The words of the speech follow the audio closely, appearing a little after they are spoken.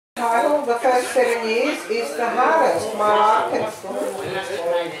title, The First 7 Years is the Hardest. My life can...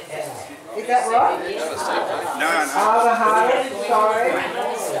 Is that right? No. Oh, the hardest, sorry.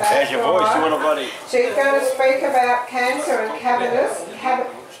 There's your voice, you want a buddy. She's going to speak about cancer and cannabis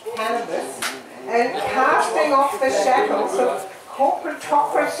and casting off the shackles of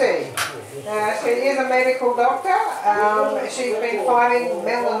corporatocracy. She is a medical doctor. She's been fighting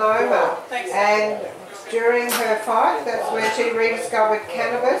melanoma, and during her fight, that's when she rediscovered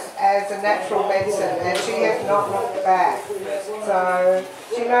cannabis as a natural medicine, and she has not looked back. So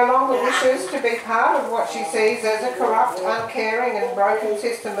she no longer wishes to be part of what she sees as a corrupt, uncaring and broken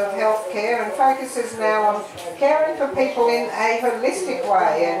system of health care, and focuses now on caring for people in a holistic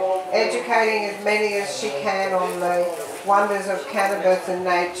way and educating as many as she can on the wonders of cannabis and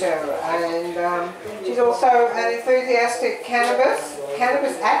nature. And she's also an enthusiastic cannabis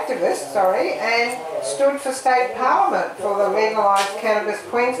activist, and stood for state parliament for the legalised Cannabis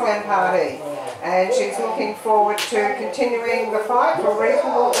Queensland Party. And she's looking forward to continuing the fight for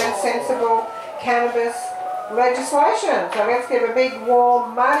reasonable and sensible cannabis legislation. So let's give a big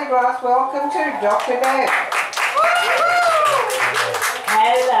warm Mardigrass welcome to Dr. Deb.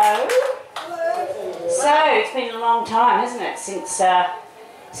 Hello. So it's been a long time, hasn't it,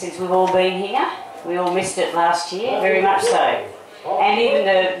 since we've all been here. We all missed it last year, very much so. And even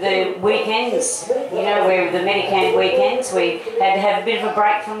the weekends, you know, where the Medican weekends, we had to have a bit of a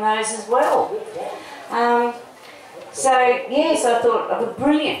break from those as well. So I thought of a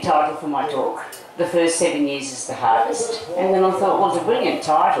brilliant title for my talk. The First 7 Years is the Hardest. And then I thought, well, it's a brilliant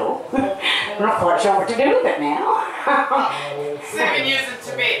title. I'm not quite sure what to do with it now. 7 years in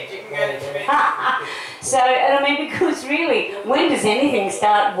Tibet, you can go to Tibet. So, and I mean, because really, when does anything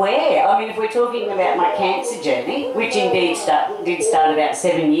start where? I mean, if we're talking about my cancer journey, which indeed did start about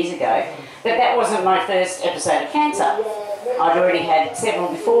 7 years ago, but that wasn't my first episode of cancer. I'd already had several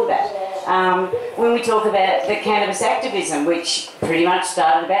before that. When we talk about the cannabis activism, which pretty much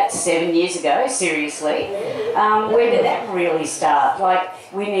started about 7 years ago, seriously, where did that really start? Like,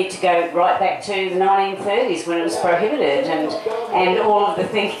 we need to go right back to the 1930s when it was prohibited, and all of the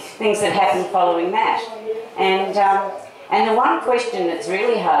things that happened following that. And the one question that's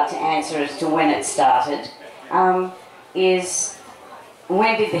really hard to answer as to when it started is,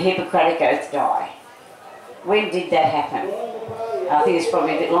 when did the Hippocratic Oath die? When did that happen? I think it's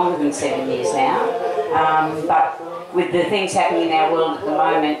probably a bit longer than 7 years now, but with the things happening in our world at the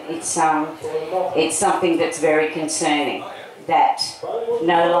moment, it's something that's very concerning, that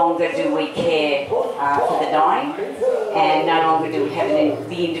no longer do we care for the dying, and no longer do we have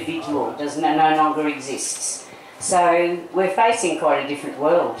the individual, no longer exists. So we're facing quite a different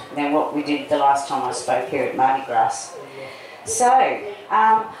world than what we did the last time I spoke here at Mardigrass. So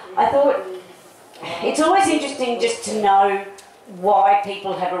I thought it's always interesting just to know why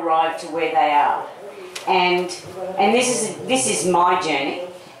people have arrived to where they are, and this is my journey,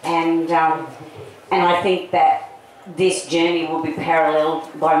 and I think that this journey will be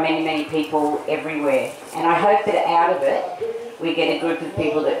paralleled by many people everywhere, and I hope that out of it we get a group of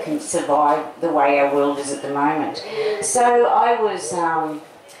people that can survive the way our world is at the moment. So I was, a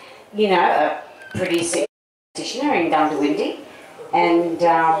pretty sick practitioner in Gundawindi, and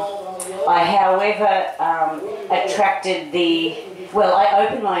I, however, attracted I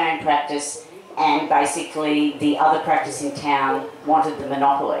opened my own practice, and basically the other practice in town wanted the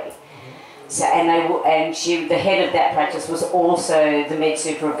monopoly. So, the head of that practice was also the med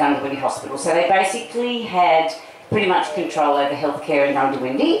super of Gundawindi Hospital. So they basically had pretty much control over healthcare in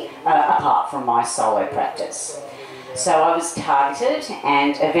Gundawindi, apart from my solo practice. So I was targeted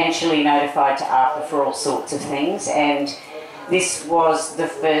and eventually notified to ARPA for all sorts of things, and this was the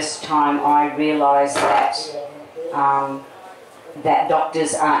first time I realised that that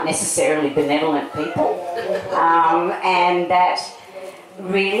doctors aren't necessarily benevolent people, and that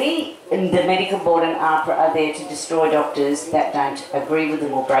really the medical board and ARPA are there to destroy doctors that don't agree with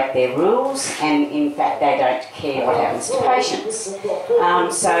them or break their rules, and in fact they don't care what happens to patients.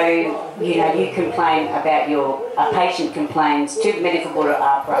 So, you complain about a patient complains to the medical board or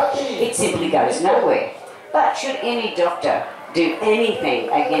ARPA, it simply goes nowhere. But should any doctor do anything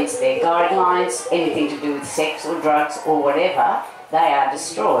against their guidelines, anything to do with sex or drugs or whatever, they are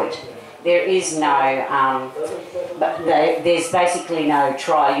destroyed. There is no, there's basically no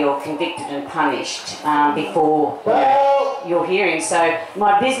trial. You're convicted and punished before your hearing. So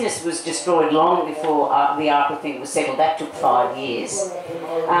my business was destroyed long before the ARPA thing was settled. That took 5 years.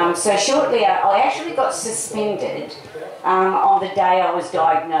 So shortly, I actually got suspended on the day I was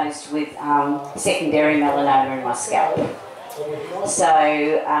diagnosed with secondary melanoma in my scalp. So,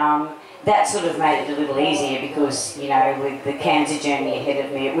 that sort of made it a little easier because, you know, with the cancer journey ahead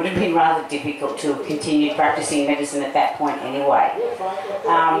of me, it would have been rather difficult to have continued practicing medicine at that point anyway.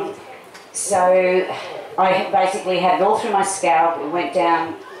 So I basically had it all through my scalp. It went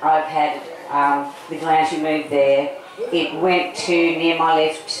down. I've had the glands removed there. It went to near my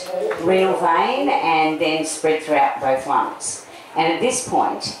left renal vein and then spread throughout both lungs. And at this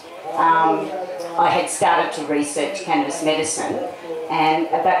point, I had started to research cannabis medicine,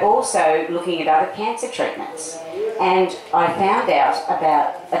 but also looking at other cancer treatments. And I found out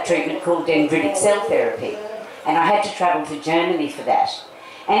about a treatment called dendritic cell therapy, and I had to travel to Germany for that.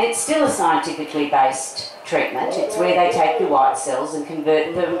 And it's still a scientifically based treatment. It's where they take the white cells and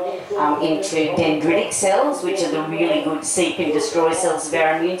convert them into dendritic cells, which are the really good seek and destroy cells of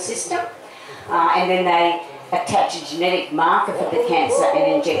our immune system. And then they attach a genetic marker for the cancer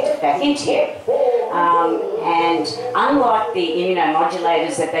and inject it back into you. And unlike the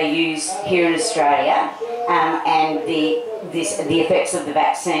immunomodulators that they use here in Australia and the effects of the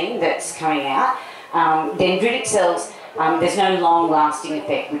vaccine that's coming out, dendritic cells, there's no long-lasting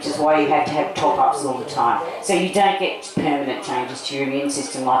effect, which is why you have to have top-ups all the time. So you don't get permanent changes to your immune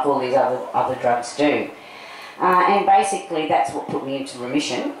system like all these other drugs do. And basically that's what put me into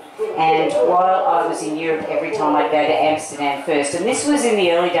remission. And while I was in Europe, every time I'd go to Amsterdam first, and this was in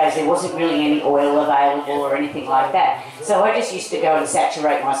the early days, there wasn't really any oil available or anything like that. So I just used to go and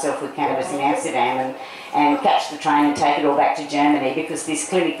saturate myself with cannabis in Amsterdam and catch the train and take it all back to Germany, because this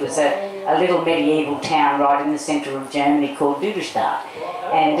clinic was a little medieval town right in the centre of Germany called Duderstadt.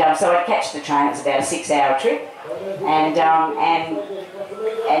 And so I'd catch the train. It was about a 6-hour trip,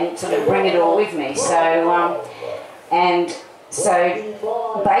 and sort of bring it all with me.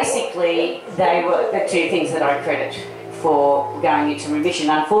 So basically they were the two things that I credit for going into remission.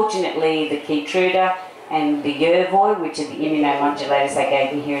 Unfortunately, the Keytruda and the Yervoy, which are the immunomodulators they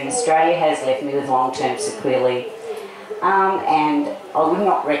gave me here in Australia, has left me with long-term sequelae. And I would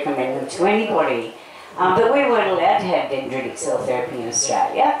not recommend them to anybody. But we weren't allowed to have dendritic cell therapy in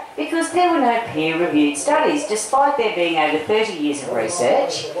Australia because there were no peer-reviewed studies, despite there being over 30 years of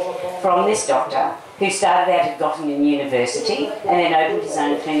research from this doctor who started out at Göttingen University and then opened his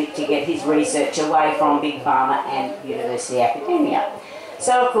own clinic to get his research away from big pharma and university academia.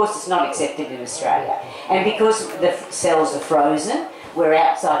 So of course it's not accepted in Australia. And because the cells are frozen, we're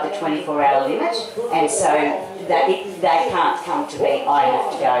outside the 24-hour limit, and so they can't come to me, I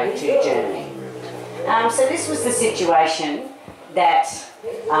have to go to Germany. So this was the situation that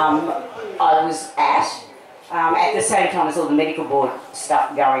I was at the same time as all the medical board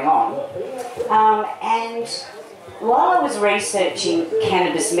stuff going on. And while I was researching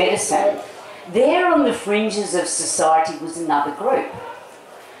cannabis medicine, there on the fringes of society was another group,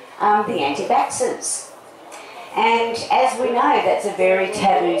 the anti-vaxxers. And as we know, that's a very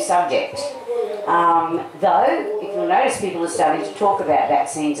taboo subject. Though, if you'll notice, people are starting to talk about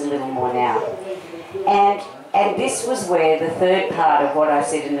vaccines a little more now. And this was where the third part of what I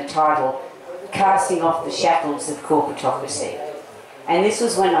said in the title, casting off the shackles of corporatocracy. And this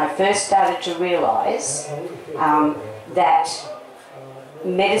was when I first started to realise that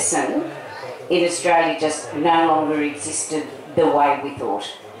medicine in Australia just no longer existed the way we thought.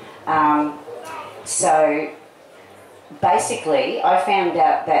 So basically I found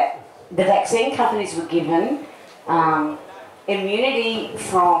out that the vaccine companies were given immunity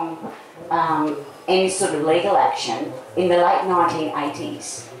from any sort of legal action in the late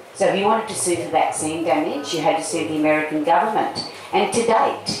 1980s. So if you wanted to sue for vaccine damage, you had to sue the American government. And to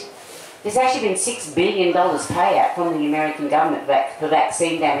date, there's actually been $6 billion payout from the American government for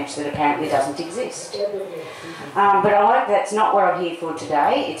vaccine damage that apparently doesn't exist. But that's not what I'm here for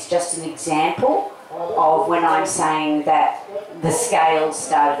today. It's just an example of when I'm saying that the scales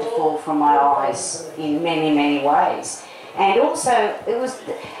started to fall from my eyes in many, many ways. And also, it was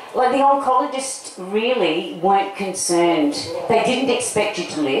like the oncologists really weren't concerned. They didn't expect you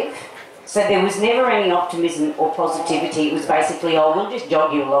to live. So there was never any optimism or positivity. It was basically, oh, we'll just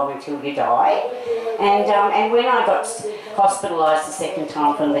jog you along until you die. And when I got hospitalised the second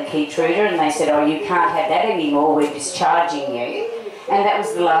time from the Keytruda, and they said, oh, you can't have that anymore, we're discharging you. And that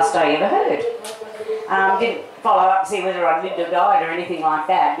was the last I ever heard. Didn't follow up to see whether I'd lived or died or anything like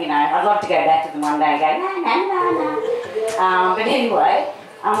that. You know, I'd love to go back to them one day and go, no. But anyway,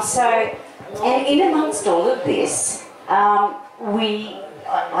 and in amongst all of this, we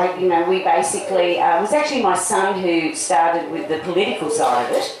basically, it was actually my son who started with the political side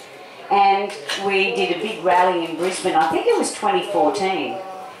of it, and we did a big rally in Brisbane. I think it was 2014,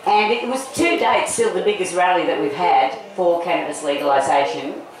 and it was to date still the biggest rally that we've had for cannabis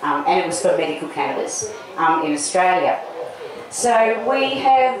legalisation, and it was for medical cannabis in Australia. So we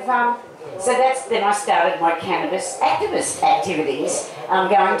have So then I started my cannabis activist activities,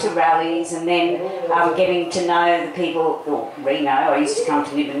 going to rallies and then getting to know the people, or re-know, I used to come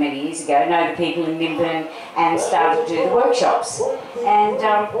to Nimbin many years ago, know the people in Nimbin and started to do the workshops. And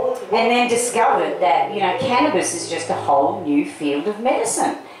then discovered that, you know, cannabis is just a whole new field of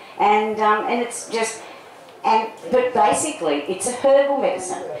medicine. And it's just... but basically, it's a herbal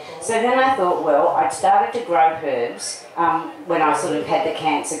medicine. So then I thought, well, I'd started to grow herbs when I sort of had the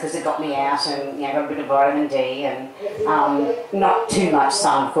cancer because it got me out and, you know, got a bit of vitamin D and not too much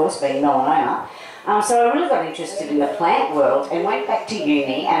sun, of course, being melanoma. So I really got interested in the plant world and went back to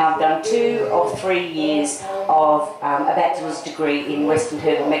uni, and I've done 2 or 3 years of a bachelor's degree in Western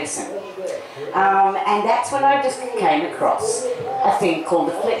herbal medicine. And that's when I just came across a thing called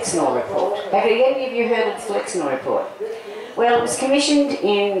the Flexnor Report. Have any of you heard of the Flexnor Report? Well, it was commissioned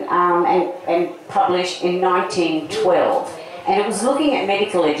in and published in 1912, and it was looking at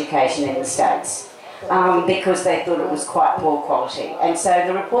medical education in the States because they thought it was quite poor quality. And so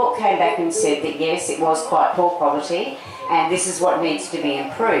the report came back and said that yes, it was quite poor quality, and this is what needs to be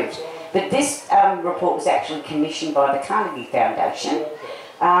improved. But this report was actually commissioned by the Carnegie Foundation.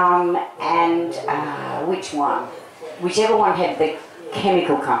 Whichever one had the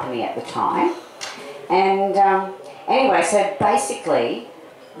chemical company at the time. And anyway, so basically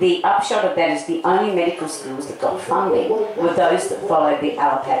the upshot of that is the only medical schools that got funding were those that followed the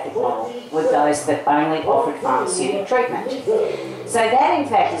allopathic model, were those that only offered pharmaceutical treatment. So that in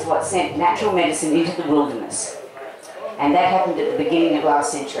fact is what sent natural medicine into the wilderness. And that happened at the beginning of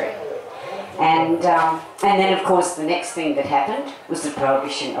last century. And then, of course, the next thing that happened was the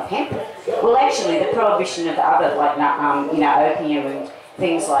prohibition of hemp. Well, actually, the prohibition of other, like, you know, opium and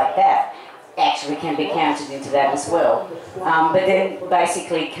things like that actually can be counted into that as well. But then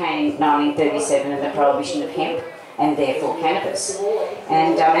basically came 1937 and the prohibition of hemp and therefore cannabis.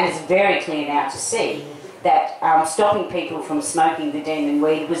 And it's very clear now to see that stopping people from smoking the demon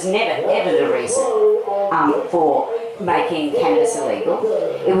weed was never, ever the reason for making cannabis illegal.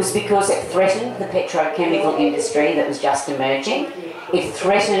 It was because it threatened the petrochemical industry that was just emerging. It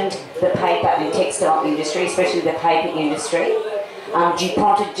threatened the paper and textile industry, especially the paper industry.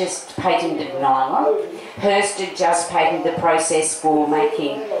 DuPont had just patented nylon. Hearst had just patented the process for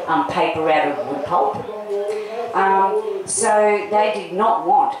making paper out of wood pulp. So they did not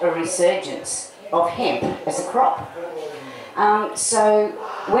want a resurgence of hemp as a crop. So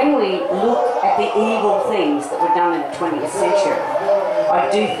when we look at the evil things that were done in the 20th century, I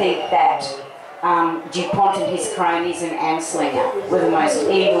do think that DuPont and his cronies and Anslinger were the most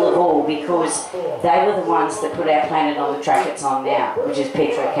evil of all, because they were the ones that put our planet on the track it's on now, which is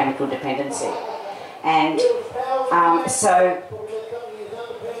petrochemical dependency. And so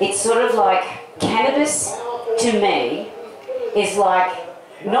it's sort of like cannabis, to me, is like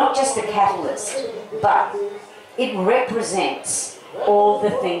not just a catalyst, but it represents all the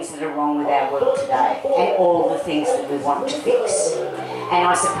things that are wrong with our world today and all the things that we want to fix. And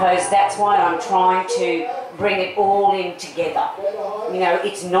I suppose that's why I'm trying to bring it all in together. You know,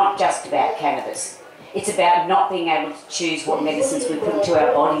 it's not just about cannabis. It's about not being able to choose what medicines we put into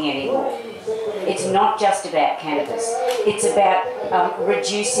our body anymore. It's not just about cannabis. It's about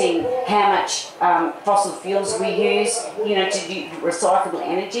reducing how much fossil fuels we use, you know, to do recyclable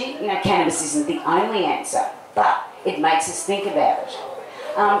energy. You know, cannabis isn't the only answer, but it makes us think about it.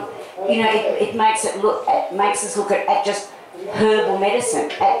 You know, it makes us look at just herbal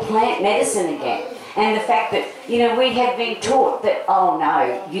medicine, at plant medicine again. And the fact that, you know, we have been taught that, oh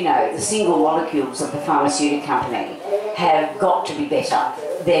no, you know, the single molecules of the pharmaceutical company have got to be better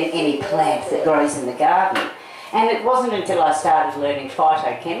than any plant that grows in the garden. And it wasn't until I started learning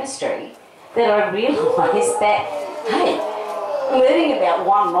phytochemistry that I realised that, hey, learning about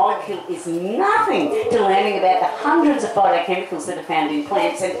one molecule is nothing to learning about the hundreds of phytochemicals that are found in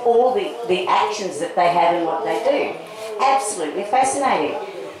plants and all the actions that they have and what they do. Absolutely fascinating.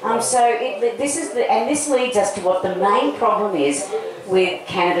 This leads us to what the main problem is with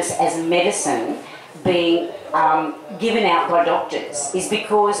cannabis as a medicine being given out by doctors, is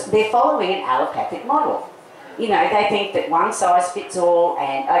because they're following an allopathic model. You know, they think that one size fits all,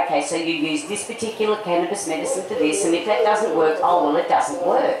 and okay, so you use this particular cannabis medicine for this, and if that doesn't work, oh well, it doesn't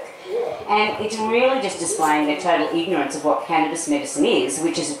work. And it's really just displaying their total ignorance of what cannabis medicine is,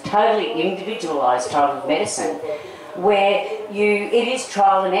 which is a totally individualised type of medicine, where it is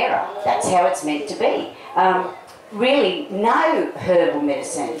trial and error. That's how it's meant to be. Really, no herbal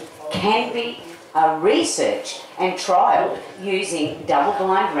medicine can be researched and trialled using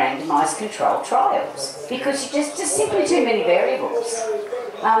double-blind randomised controlled trials, because there's just simply too many variables.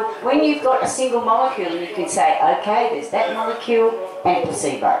 When you've got a single molecule and you can say, okay, there's that molecule and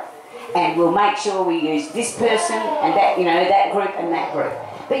placebo, and we'll make sure we use this person and that, you know, that group and that group.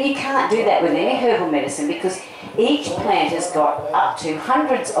 But you can't do that with any herbal medicine because each plant has got up to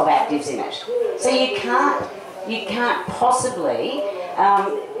hundreds of actives in it. So you can't possibly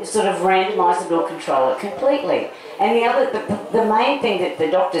sort of randomise it or control it completely. And the main thing that the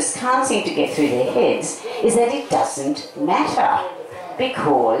doctors can't seem to get through their heads is that it doesn't matter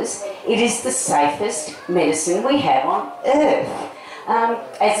because it is the safest medicine we have on earth.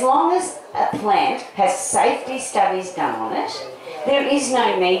 As long as a plant has safety studies done on it, there is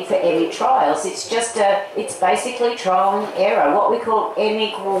no need for any trials. It's basically trial and error, what we call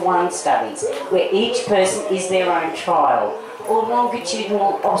N=1 studies, where each person is their own trial, or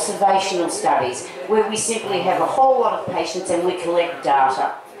longitudinal observational studies, where we simply have a whole lot of patients and we collect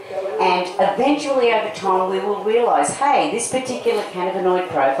data. And eventually over time we will realise, hey, this particular cannabinoid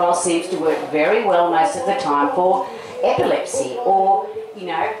profile seems to work very well most of the time for epilepsy or, you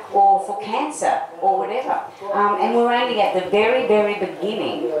know, or for cancer or whatever. And we're only at the very, very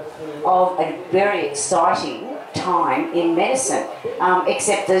beginning of a very exciting time in medicine,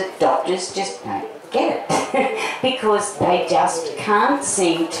 except the doctors just don't get it because they just can't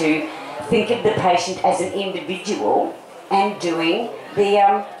seem to think of the patient as an individual and doing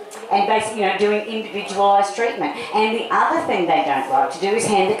the and basically, you know, doing individualised treatment. And the other thing they don't like to do is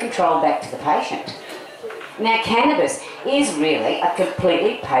hand the control back to the patient. Now, cannabis is really a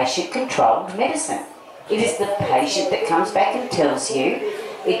completely patient-controlled medicine. It is the patient that comes back and tells you,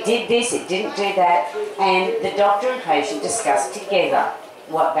 it did this, it didn't do that, and the doctor and patient discuss together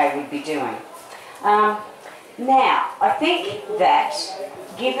what they would be doing. Now, I think that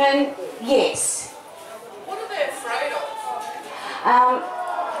given, yes. What are they afraid of?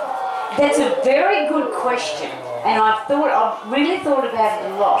 That's a very good question, and I've really thought about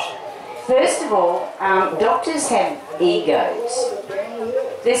it a lot. First of all, doctors have egos.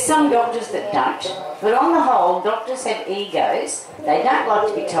 There's some doctors that don't, but on the whole, doctors have egos. They don't like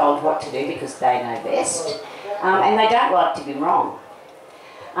to be told what to do because they know best, and they don't like to be wrong.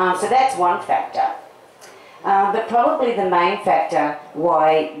 So that's one factor. But probably the main factor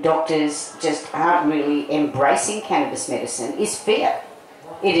why doctors just aren't really embracing cannabis medicine is fear.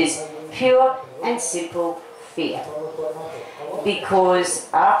 It is pure and simple fear. Because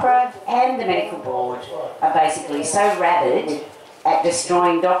AHPRA and the medical board are basically so rabid at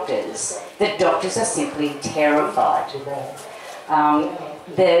destroying doctors that doctors are simply terrified.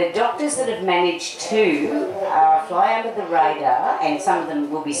 The doctors that have managed to fly under the radar, and some of them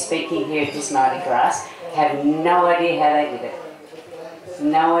will be speaking here at this Mardigrass, have no idea how they did it.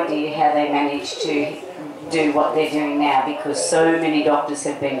 No idea how they managed to do what they're doing now, because so many doctors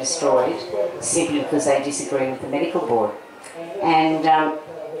have been destroyed simply because they disagree with the medical board. And are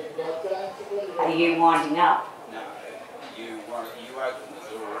you winding up? No, you open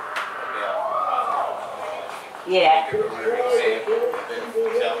the door about yeah. give everyone an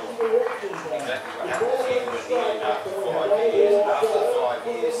example, then tell them exactly what happens here with the end after 5 years. After 5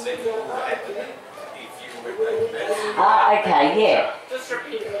 years, see what will happen if you repeat medicine. Okay, yeah. Just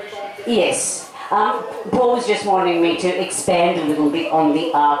repeat the question. Yes. Paul was just wanting me to expand a little bit on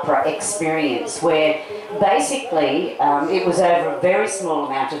the AHPRA experience, where basically it was over a very small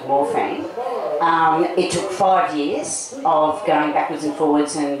amount of morphine. It took 5 years of going backwards and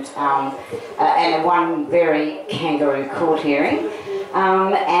forwards and one very kangaroo court hearing.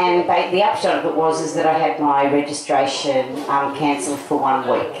 And the upshot of it was that I had my registration cancelled for 1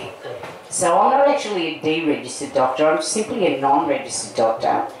 week. So I'm not actually a deregistered doctor, I'm simply a non-registered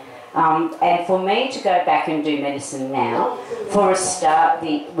doctor. And for me to go back and do medicine now, for a start,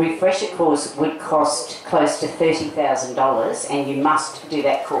 the refresher course would cost close to $30,000, and you must do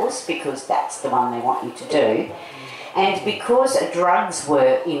that course because that's the one they want you to do. And because drugs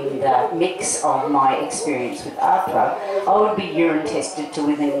were in the mix of my experience with AHPRA, I would be urine tested to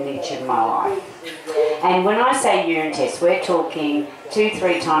within an inch of my life. And when I say urine test, we're talking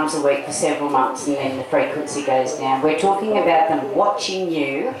 2-3 times a week for several months, and then the frequency goes down. We're talking about them watching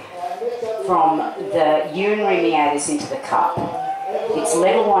you from the urinary meatus into the cup. It's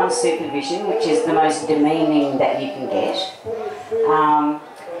level 1 supervision, which is the most demeaning that you can get.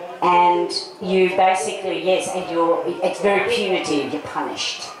 And you basically, yes, and it's very punitive, you're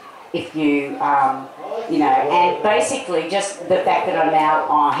punished if you You know, and basically just the fact that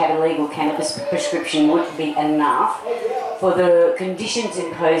I have a legal cannabis prescription would be enough for the conditions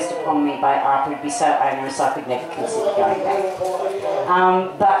imposed upon me by ARPA to be so onerous I could never consider going back.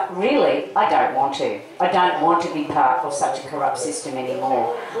 But really, I don't want to. I don't want to be part of such a corrupt system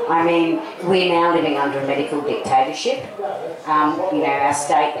anymore. I mean, we're now living under a medical dictatorship. You know, our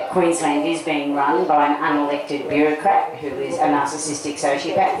state, Queensland, is being run by an unelected bureaucrat who is a narcissistic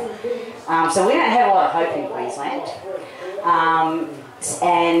sociopath. So we don't have a lot of hope in Queensland.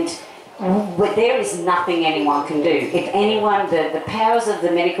 But there is nothing anyone can do. If anyone, the powers of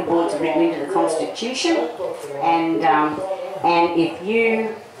the medical boards are written into the Constitution, and if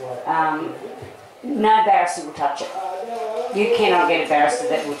you, no barrister will touch it. You cannot get a barrister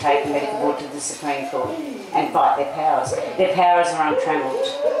that will take the medical board to the Supreme Court and fight their powers. Their powers are untrammelled.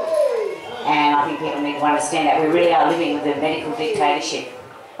 And I think people need to understand that. We really are living with a medical dictatorship.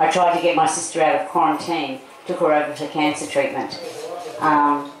 I tried to get my sister out of quarantine, took her over for cancer treatment.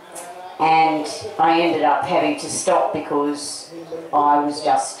 And I ended up having to stop because I was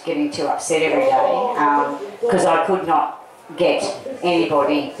just getting too upset every day because I could not get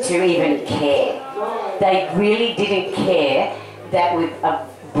anybody to even care. They really didn't care that with a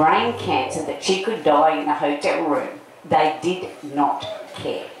brain cancer that she could die in a hotel room. They did not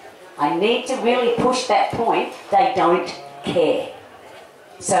care. I need to really push that point. They don't care.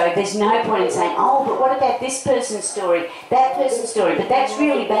 So there's no point in saying, oh, but what about this person's story, that person's story, but that's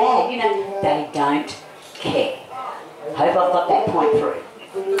really bad, you know. They don't care. Hope I've got that point through.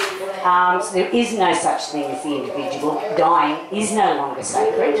 So there is no such thing as the individual. Dying is no longer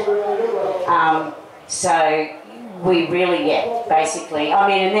sacred. So we really, basically, I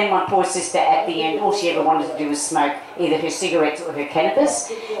mean, and then my poor sister at the end, all she ever wanted to do was smoke either her cigarettes or her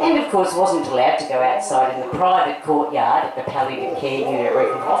cannabis, and of course wasn't allowed to go outside in the private courtyard at the palliative care unit at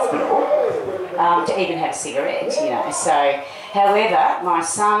Redcliffe Hospital to even have cigarettes, you know. So, however, my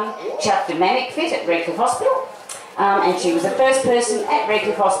son chucked a manic fit at Redcliffe Hospital, and she was the first person at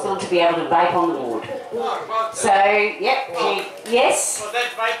Redcliffe Hospital to be able to vape on the ward. So, yes? Was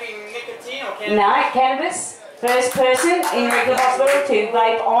that vaping nicotine or cannabis? No, cannabis. First person in Redcliffe Hospital to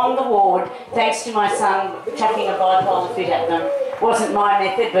vape on the ward, thanks to my son chucking a bipolar fit at them. Wasn't my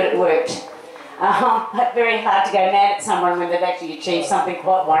method, but it worked. Very hard to go mad at someone when they've actually achieved something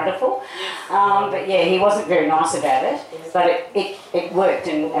quite wonderful. But yeah, he wasn't very nice about it, but it worked,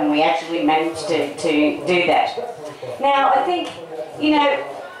 and we actually managed to do that. Now, I think, you know,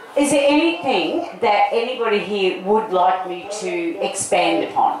 is there anything that anybody here would like me to expand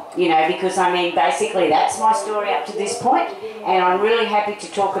upon? You know, because I mean, basically that's my story up to this point, and I'm really happy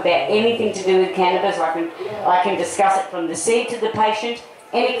to talk about anything to do with cannabis. I can discuss it from the seed to the patient.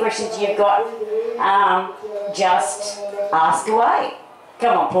 Any questions you've got, just ask away.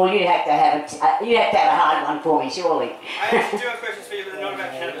 Come on, Paul, you'd have to have a hard one for me, surely. I have 2 questions for you, but they're not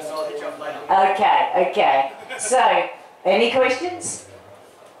about cannabis, so I'll hit you up later. Okay. So, any questions?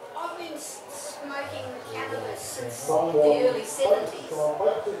 I've been smoking cannabis since the early 70s,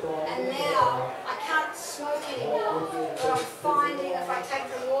 and now I can't smoke anymore, but I'm finding if I take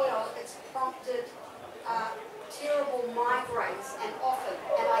the oil, it's prompted terrible migraines and often,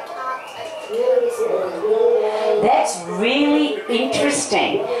 and I can't take the cannabis oil. That's really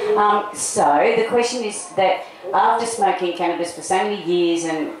interesting. So the question is that after smoking cannabis for so many years,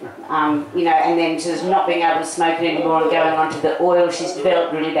 and you know, and then just not being able to smoke it anymore and going on to the oil, she's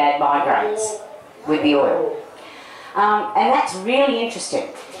developed really bad migraines with the oil. And that's really interesting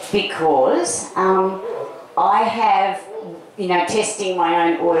because I have, you know, testing my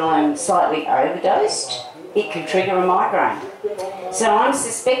own oil and slightly overdosed. It can trigger a migraine. So I'm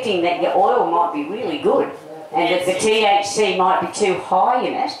suspecting that your oil might be really good and that the THC might be too high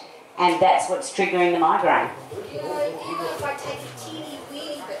in it, and that's what's triggering the migraine. You know, even if I take a teeny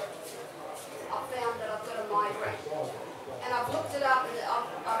weeny bit, I've found that I've got a migraine. And I've looked it up, and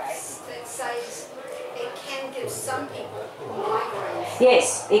it says it can give some people migraines.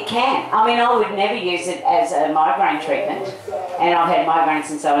 Yes, it can. I mean, I would never use it as a migraine treatment, and I've had migraines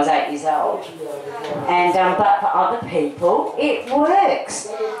since I was 8 years old. And but for other people, it works.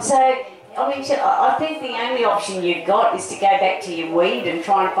 So, I mean, I think the only option you've got is to go back to your weed and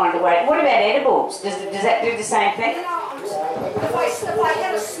try and find a way. What about edibles? Does that do the same thing? You know, if I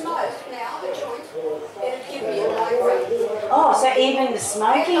had a smoke now, a joint, it'd give me a migraine. Oh, so even the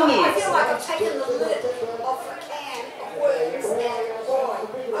smoking I is. feel like I've taken the lid off a can of worms, and boy,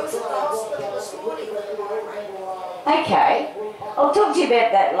 I was at the hospital this morning with a migraine. Okay. I'll talk to you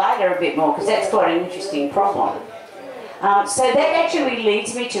about that later a bit more because that's quite an interesting problem. So that actually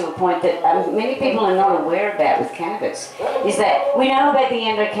leads me to a point that many people are not aware about with cannabis, is that we know about the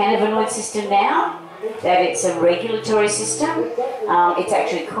endocannabinoid system now, that it's a regulatory system. It's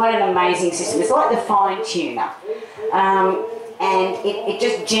actually quite an amazing system. It's like the fine tuner. And it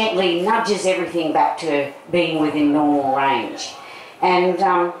just gently nudges everything back to being within normal range. And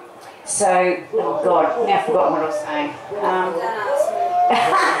so, oh God, now I've forgotten what I was saying.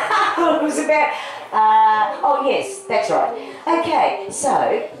 It was about, oh yes, that's right. Okay,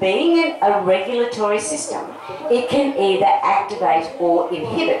 so being a regulatory system, it can either activate or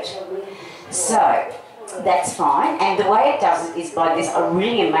inhibit. So that's fine, and the way it does it is by this a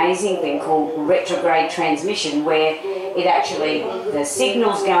really amazing thing called retrograde transmission, where it actually, the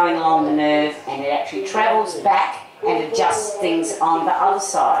signal's going along the nerve and it actually travels back and adjusts things on the other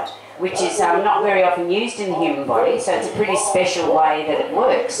side, which is not very often used in the human body, so it's a pretty special way that it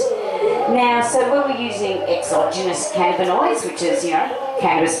works. Now, so when we're using exogenous cannabinoids, which is, you know,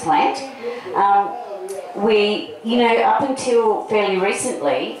 cannabis plant, we, you know, up until fairly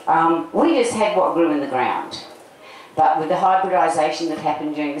recently, we just had what grew in the ground. But with the hybridisation that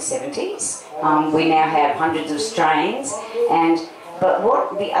happened during the 70s, we now have hundreds of strains. But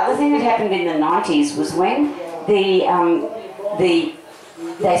what the other thing that happened in the 90s was when they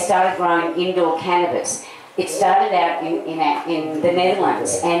started growing indoor cannabis. It started out in the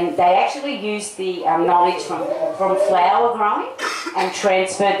Netherlands, and they actually used the knowledge from flower growing and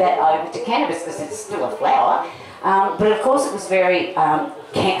transferred that over to cannabis, because it's still a flower. But of course it was very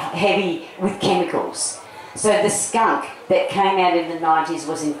heavy with chemicals. So the skunk that came out in the 90s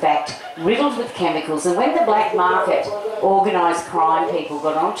was in fact riddled with chemicals, and when the black market organised crime people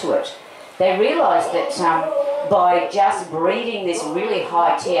got onto it, they realised that by just breeding this really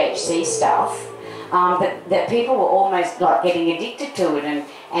high THC stuff, that people were almost like getting addicted to it,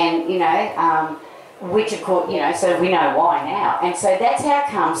 and you know, which of course, you know, so we know why now. And so that's how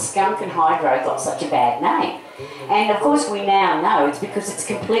come skunk and hydro got such a bad name. And of course we now know it's because it's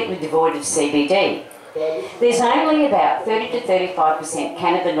completely devoid of CBD. There's only about 30 to 35%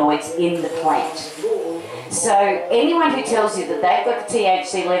 cannabinoids in the plant. So anyone who tells you that they've got a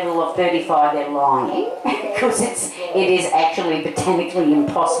THC level of 35, they're lying, because it is actually botanically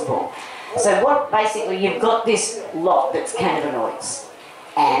impossible. So what basically, you've got this lot that's cannabinoids,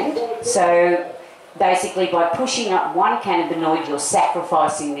 and so basically by pushing up one cannabinoid, you're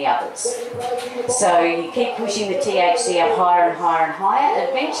sacrificing the others. So you keep pushing the THC up higher and higher and higher.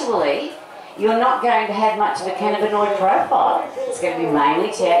 Eventually, you're not going to have much of a cannabinoid profile. It's going to be mainly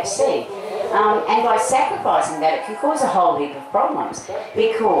THC. And by sacrificing that, it can cause a whole heap of problems,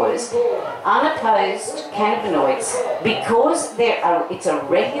 because unopposed cannabinoids, because it's a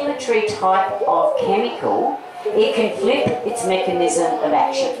regulatory type of chemical, it can flip its mechanism of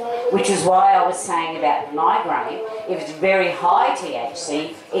action, which is why I was saying about migraine. If it's very high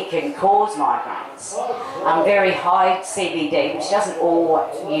THC, it can cause migraines. Very high CBD, which doesn't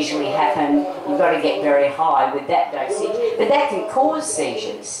usually happen, you've got to get very high with that dosage, but that can cause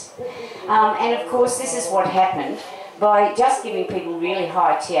seizures. And of course, this is what happened. By just giving people really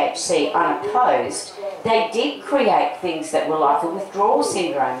high THC unopposed, they did create things that were like a withdrawal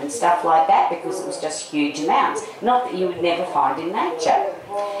syndrome and stuff like that, because it was just huge amounts, not that you would never find in nature.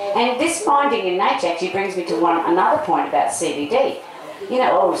 And this finding in nature actually brings me to another point about CBD. You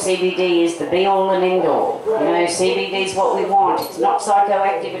know, oh, CBD is the be-all and end-all. You know, CBD is what we want. It's not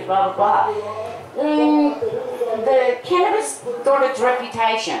psychoactive, and blah, blah, blah. The cannabis got its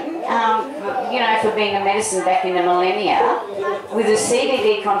reputation, you know, for being a medicine back in the millennia, with a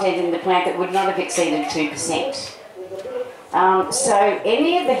CBD content in the plant that would not have exceeded 2%. So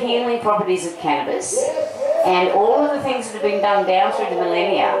any of the healing properties of cannabis and all of the things that have been done down through the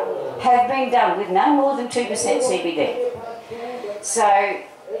millennia have been done with no more than 2% CBD. So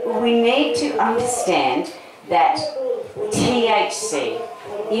we need to understand that THC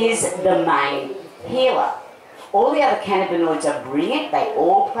is the main healer. All the other cannabinoids are brilliant, they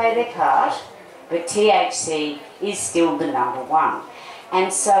all play their part, but THC is still the number one.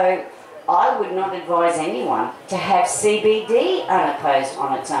 And so I would not advise anyone to have CBD unopposed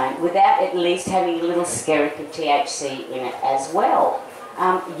on its own without at least having a little skerrick of THC in it as well.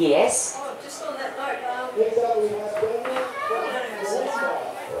 Yes? Oh, just on that note,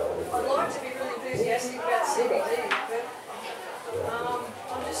 I'd like to be really enthusiastic about CBD,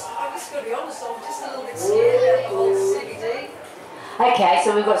 but I've just got to be honest, I'm just a little bit scared about the whole CBD. Okay,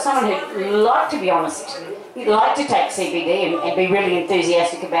 so we've got someone who'd like to be honest, who'd like to take CBD and be really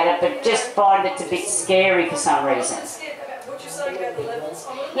enthusiastic about it, but just find it's a bit scary for some reason. I'm scared about what you're saying about the levels.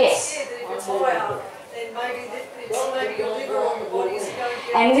 I'm a little bit Yes. scared that if it's higher, then maybe your liver or your body isn't going to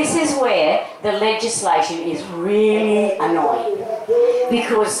get... And this is where the legislation is really annoying,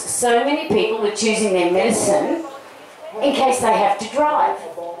 because so many people are choosing their medicine in case they have to drive.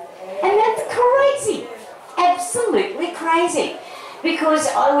 And that's crazy. Absolutely crazy. Because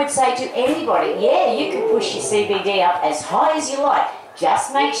I would say to anybody, yeah, you can push your CBD up as high as you like.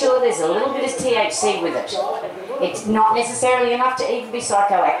 Just make sure there's a little bit of THC with it. It's not necessarily enough to even be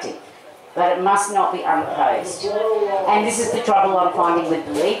psychoactive, but it must not be unopposed. And this is the trouble I'm finding with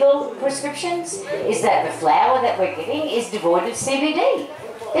the legal prescriptions, is that the flower that we're getting is devoid of CBD.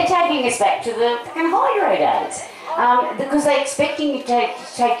 They're taking us back to the fucking hydro days. Because they're expecting you to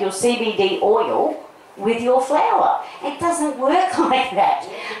take your CBD oil with your flower. It doesn't work like that.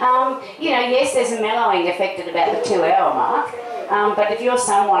 You know, yes, there's a mellowing effect at about the 2-hour mark, but if you're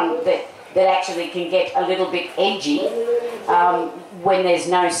someone that actually can get a little bit edgy when there's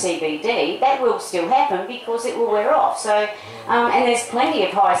no CBD, that will still happen because it will wear off. So, and there's plenty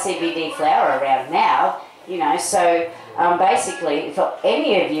of high CBD flower around now, you know, so basically, for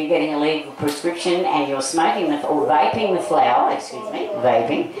any of you getting a legal prescription and you're smoking with, or vaping with flower,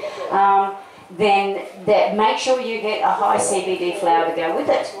 vaping, then make sure you get a high CBD flower to go with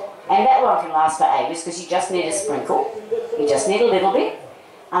it. And that one can last for ages because you just need a sprinkle, you just need a little bit.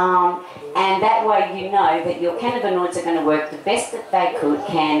 And that way you know that your cannabinoids are going to work the best that they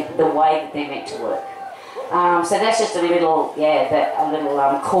can, the way that they're meant to work. So that's just a little,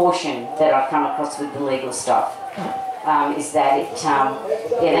 caution that I've come across with the legal stuff. Is that it,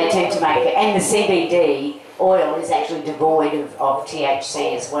 they tend to make it, and the CBD oil is actually devoid of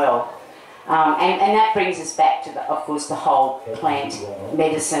THC as well. And that brings us back to, of course, the whole plant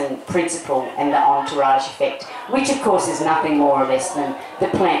medicine principle and the entourage effect, which of course is nothing more or less than the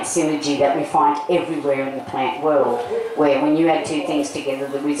plant synergy that we find everywhere in the plant world, where when you add two things together,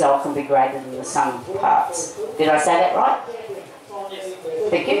 the result can be greater than the sum of parts. Did I say that right?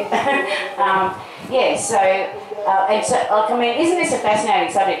 Thank you. Yeah, so, and so, like, I mean, isn't this a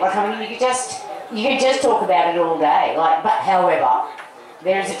fascinating subject? Like, I mean, you could just talk about it all day, like, but however,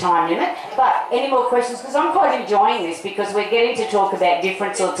 there is a time limit. But any more questions? Because I'm quite enjoying this because we're getting to talk about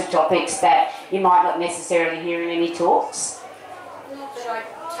different sorts of topics that you might not necessarily hear in any talks. Not that I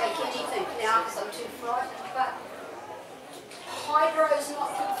take anything now because I'm too frightened, but hydro is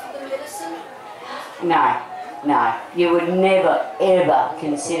not good for the medicine? No, you would never ever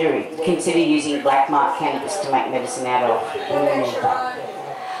consider using black mark cannabis to make medicine out of.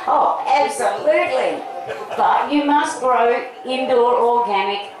 Oh, absolutely. But you must grow indoor,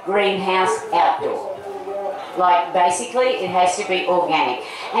 organic, greenhouse, outdoor. Like, basically, it has to be organic.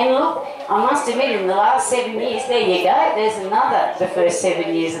 And look, I must admit, in the last 7 years, there you go, there's the first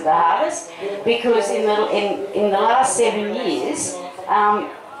 7 years of the harvest, because in the last 7 years,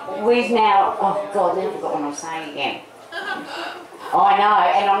 we've now, oh God, I forgot what I'm saying again. I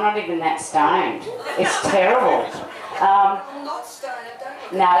know, and I'm not even that stoned. It's terrible. I'm not stoned,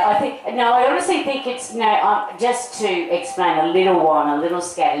 I honestly think it's, just to explain a little why I'm a little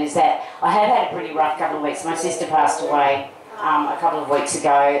scattered, is that I have had a pretty rough couple of weeks. My sister passed away a couple of weeks ago,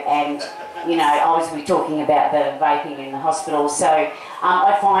 and, I was talking about the vaping in the hospital, so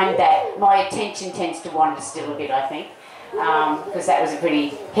I find that my attention tends to wander still a bit, I think, because that was a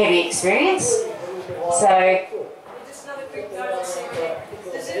pretty heavy experience. So... Just another quick note on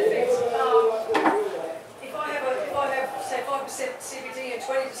CBD. Does it affect, if I have, say, 5% CBD and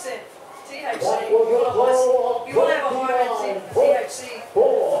 20% THC, you want to have a higher THC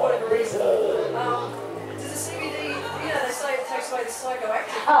for whatever reason. Does the CBD, they say it takes away the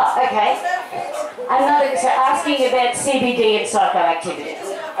psychoactive. Oh, okay. Does that affect? So asking about CBD and psychoactivity.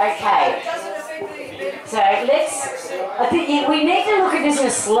 Okay. Does it affect the... So I think we need to look at this in a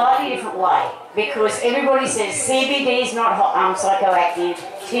slightly different way, because everybody says CBD is not psychoactive,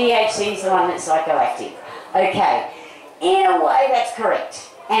 THC is the one that's psychoactive. Okay, in a way that's correct.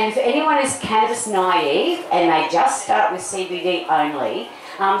 And if anyone is cannabis naive and they just start with CBD only,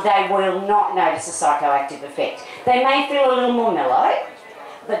 they will not notice a psychoactive effect. They may feel a little more mellow,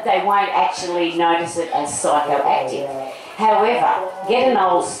 but they won't actually notice it as psychoactive. However, get an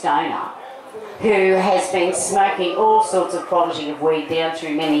old stoner who has been smoking all sorts of quality of weed down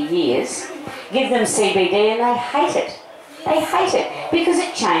through many years, give them CBD and they hate it. They hate it because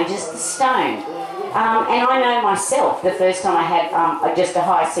it changes the stone. And I know myself, the first time I had just a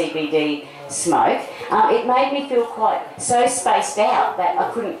high CBD smoke, it made me feel quite so spaced out that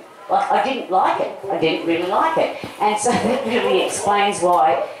I didn't like it. I didn't really like it. And so that really explains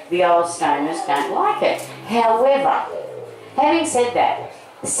why the old stoners don't like it. However, having said that,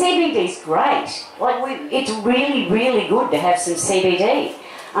 CBD's great. It's really, really good to have some CBD.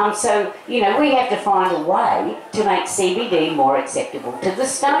 So, we have to find a way to make CBD more acceptable to the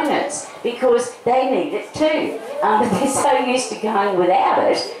stoners because they need it too. But they're so used to going without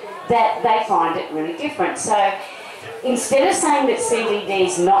it that they find it really different. So, instead of saying that CBD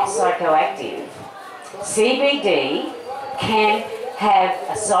is not psychoactive, CBD can have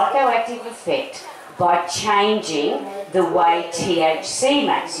a psychoactive effect by changing the way THC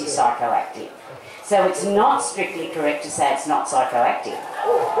makes you psychoactive. So it's not strictly correct to say it's not psychoactive,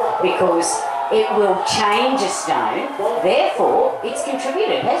 because it will change a stone, therefore it's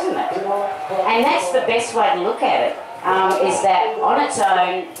contributed, hasn't it? And that's the best way to look at it, is that on its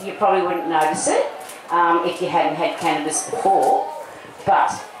own you probably wouldn't notice it if you hadn't had cannabis before,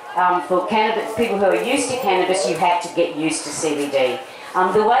 but for cannabis, people who are used to cannabis, you have to get used to CBD.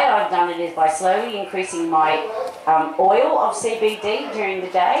 The way I've done it is by slowly increasing my oil of CBD during the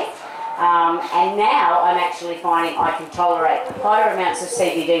day. And now I'm actually finding I can tolerate higher amounts of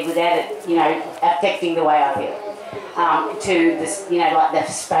CBD without it, you know, affecting the way I feel. To this, you know, like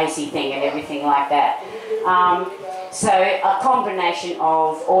the spacey thing and everything like that. So a combination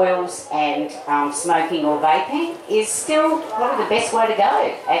of oils and smoking or vaping is still probably the best way to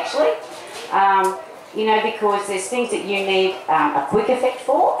go, actually. You know, because there's things that you need a quick effect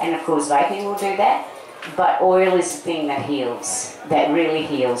for, and of course vaping will do that. But oil is the thing that heals, that really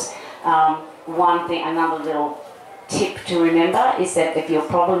heals. One thing, another little tip to remember is that if your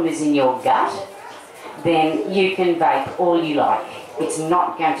problem is in your gut, then you can vape all you like. It's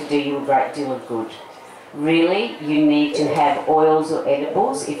not going to do you a great deal of good. Really, you need to have oils or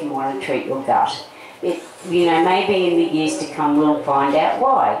edibles if you want to treat your gut. You know, maybe in the years to come we'll find out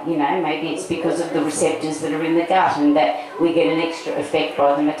why. You know, maybe it's because of the receptors that are in the gut and that we get an extra effect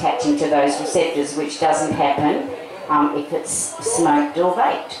by them attaching to those receptors, which doesn't happen if it's smoked or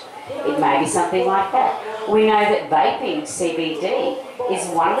vaped. It may be something like that. We know that vaping CBD is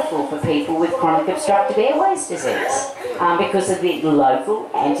wonderful for people with chronic obstructive airways disease because of the local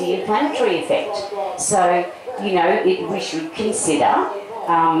anti-inflammatory effect. So, you know, we should consider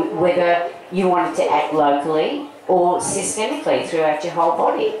whether you want it to act locally or systemically throughout your whole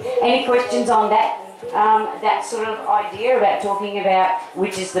body. Any questions on that? That sort of idea about talking about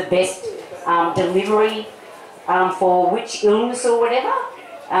which is the best delivery for which illness or whatever?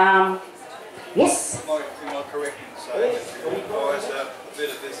 Yes? Am I correct in saying that you advise a bit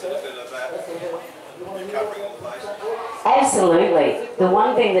of this and a bit of that? You're covering all the bases? Absolutely. The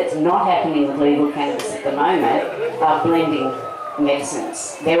one thing that's not happening with legal cannabis at the moment are blending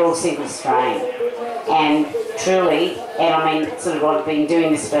medicines. They're all single strain. And truly, and I mean, sort of I've been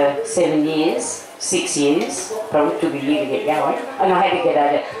doing this for 7 years, 6 years, probably took a year to get going. And I had to get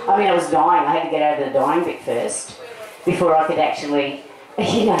over, I mean, I was dying, I had to get over the dying bit first before I could actually,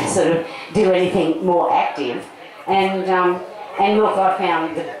 you know, sort of do anything more active. And look, I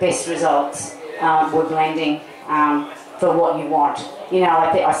found the best results were blending for what you want. You know,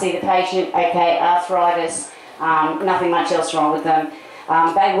 I see the patient, okay, arthritis, nothing much else wrong with them.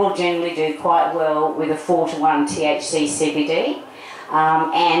 They will generally do quite well with a 4:1 THC CBD.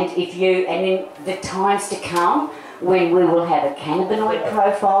 And in the times to come, when we will have a cannabinoid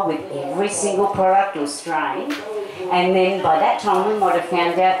profile with every single product or strain, and then by that time we might have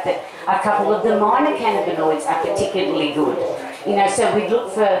found out that a couple of the minor cannabinoids are particularly good. You know, so we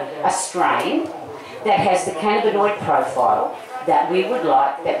look for a strain that has the cannabinoid profile that we would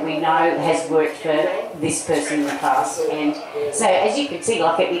like, that we know has worked for this person in the past. And so as you can see,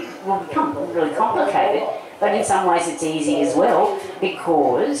 like it will become really complicated, but in some ways it's easy as well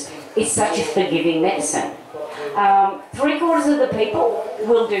because it's such a forgiving medicine. 3/4 of the people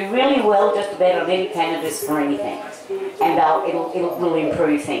will do really well just about on any cannabis for anything, and it will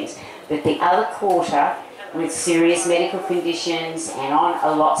improve things. But the other quarter, with serious medical conditions and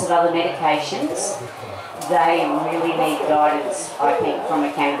on lots of other medications, they really need guidance, I think, from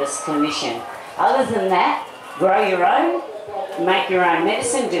a cannabis clinician. Other than that, grow your own, make your own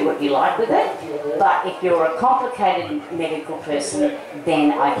medicine, do what you like with it. But if you're a complicated medical person,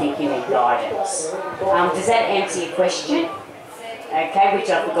 then I think you need guidance. Does that answer your question? Okay, which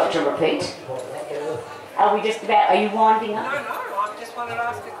I forgot to repeat. Are we just about, are you winding up? No, I just wanted to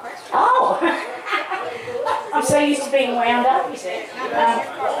ask a question. Oh! I'm so used to being wound up, you see. You've got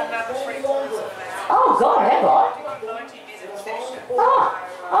another 3/4 of an hour. Oh God, have I? You've got 90-minute session.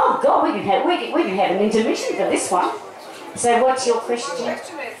 Oh God, we can have an intermission for this one. So what's your My question?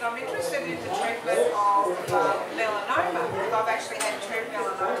 question is, I'm interested in the treatment of melanoma, because I've actually had 2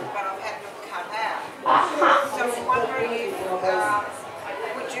 melanomas, but I've had them cut out. So I'm wondering if,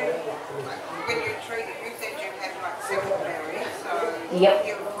 would you, when you treated, you said you had like secondary, so Yep.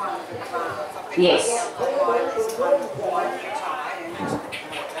 you were kind of advanced. Yes.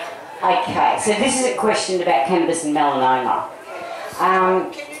 Okay, so this is a question about cannabis and melanoma.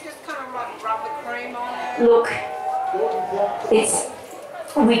 Can you just kind of like rub the cream on it? Look,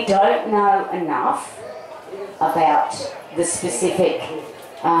 we don't know enough about the specific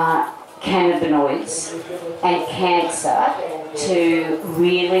cannabinoids and cancer to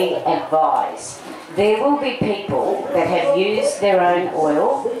really advise. There will be people that have used their own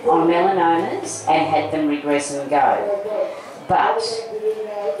oil on melanomas and had them regress and go. But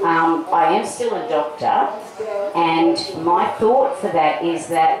I am still a doctor, and my thought for that is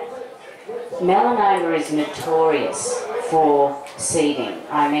that melanoma is notorious for seeding.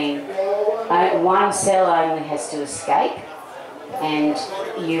 I mean, one cell only has to escape and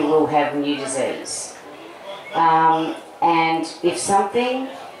you will have new disease. And if something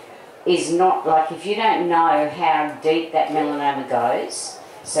is not, like if you don't know how deep that melanoma goes,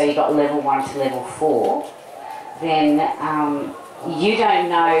 so you got level 1 to level 4, then you don't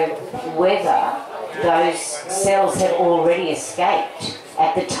know whether those cells have already escaped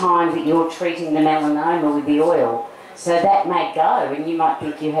at the time that you're treating the melanoma with the oil. So that may go and you might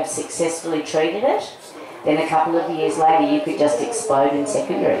think you have successfully treated it. Then a couple of years later you could just explode in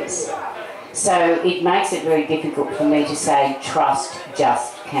secondaries. So it makes it very difficult for me to say trust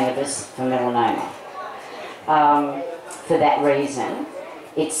just cannabis for melanoma. For that reason,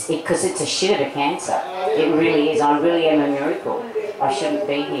 because it's a shit of a cancer. It really is. I really am a miracle. I shouldn't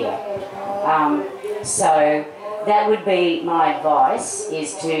be here. So that would be my advice, it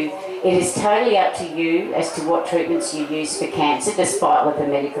is totally up to you as to what treatments you use for cancer, despite what the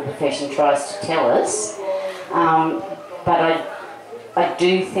medical profession tries to tell us. But I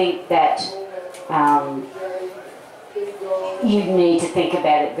do think that you need to think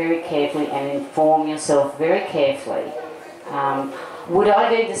about it very carefully and inform yourself very carefully. Would I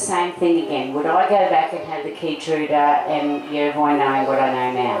do the same thing again? Would I go back and have the Keytruda and Yervoy knowing what I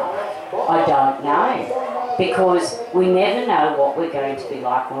know now? I don't know, because we never know what we're going to be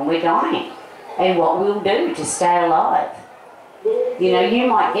like when we're dying and what we'll do to stay alive. You know, you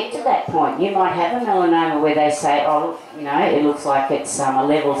might get to that point. You might have a melanoma where they say, oh, you know, it looks like it's a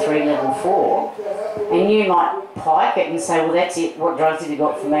level 3, level 4, and you might pike it and say, well, that's it, what drugs have you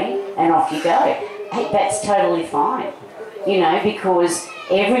got for me? And off you go. Hey, that's totally fine. You know, because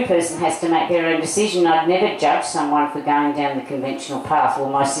every person has to make their own decision. I'd never judge someone for going down the conventional path. Well,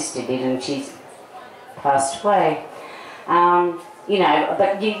 my sister did, and she's passed away. You know,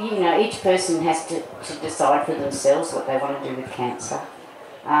 but you know, each person has to decide for themselves what they want to do with cancer.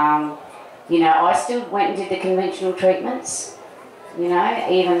 You know, I still went and did the conventional treatments. You know,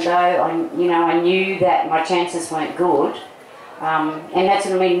 even though I knew that my chances weren't good. And that's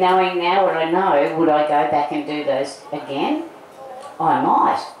what I mean, knowing now what I know, would I go back and do those again? I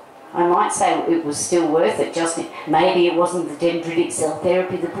might. I might say it was still worth it, just maybe it wasn't the dendritic cell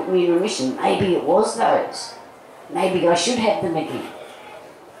therapy that put me in remission, maybe it was those. Maybe I should have them again.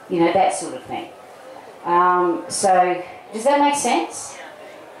 You know, that sort of thing. So, does that make sense?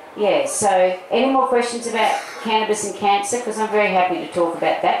 Yeah, so any more questions about cannabis and cancer? Because I'm very happy to talk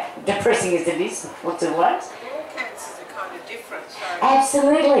about that, depressing as it is, lots of ways.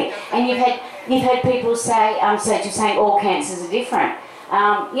 Absolutely, and you've had people say, so you're saying all cancers are different.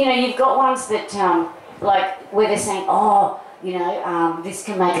 You know, you've got ones that, like, where they're saying, oh, you know, this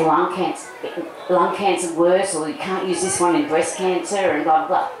can make lung cancer worse, or you can't use this one in breast cancer, and blah,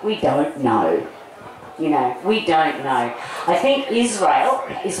 blah. We don't know. You know, we don't know. I think Israel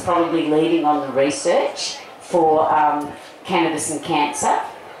is probably leading on the research for cannabis and cancer.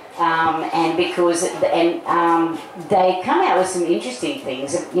 And because they come out with some interesting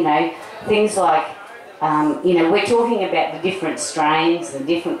things, you know, things like, you know, we're talking about the different strains, the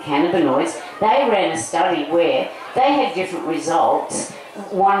different cannabinoids. They ran a study where they had different results.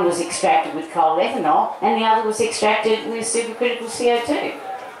 One was extracted with coal ethanol and the other was extracted with supercritical CO2.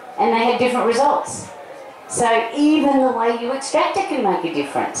 And they had different results. So even the way you extract it can make a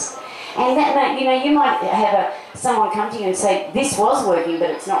difference. And that, you know, you might have someone come to you and say, this was working, but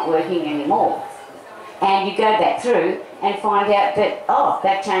it's not working anymore. And you go back through and find out that, oh,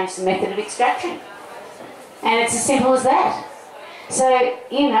 they've changed the method of extraction. And it's as simple as that. So,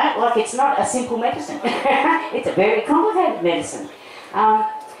 you know, like, it's not a simple medicine. It's a very complicated medicine.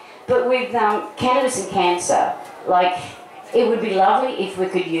 But with cannabis and cancer, like, it would be lovely if we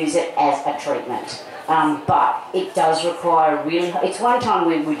could use it as a treatment. But it does require it's one time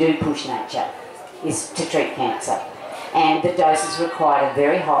when we do push nature, is to treat cancer. And the doses required are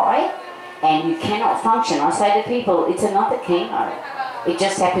very high, and you cannot function. I say to people, it's another chemo. It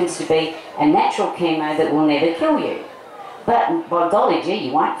just happens to be a natural chemo that will never kill you. But by golly gee,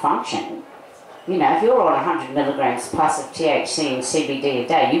 you won't function. You know, if you're on 100 milligrams plus of THC and CBD a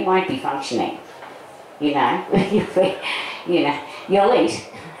day, you won't be functioning. You know, you'll eat.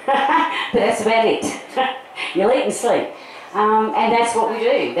 But that's about it. You'll eat and sleep. And that's what we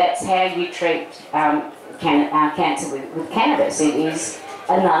do. That's how you treat cancer with cannabis. It is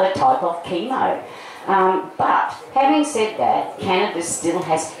another type of chemo. But having said that, cannabis still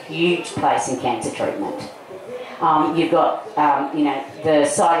has a huge place in cancer treatment. You've got, you know, the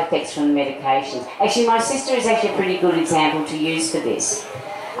side effects from the medications. Actually, my sister is actually a pretty good example to use for this.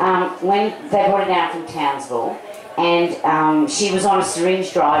 When they brought her down from Townsville, and she was on a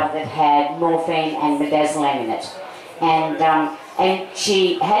syringe drive that had morphine and midazolam in it. And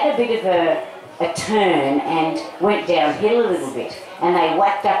she had a bit of a turn and went downhill a little bit. And they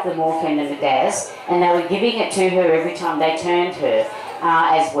whacked up the morphine and midaz, and they were giving it to her every time they turned her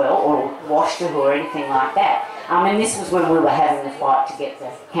as well, or washed her or anything like that. And this was when we were having the fight to get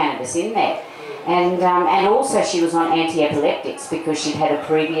the cannabis in there. And also she was on anti-epileptics because she'd had a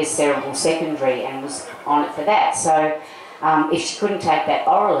previous cerebral secondary and was on it for that. So if she couldn't take that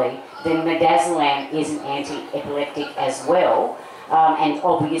orally, then midazolam is an anti-epileptic as well. And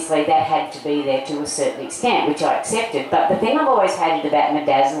obviously that had to be there to a certain extent, which I accepted. But the thing I've always hated about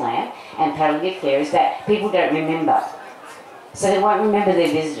midazolam and palliative care is that people don't remember. So they won't remember their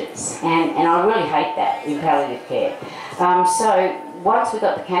visitors. And I really hate that in palliative care. So once we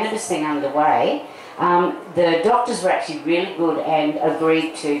got the cannabis thing underway, the doctors were actually really good and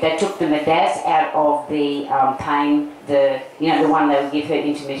agreed to, they took the midaz out of the pain, the one they would give her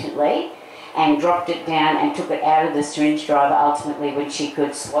intermittently, and dropped it down and took it out of the syringe driver ultimately when she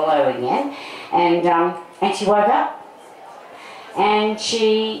could swallow again. And she woke up. And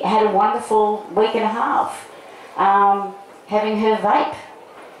she had a wonderful week and a half having her vape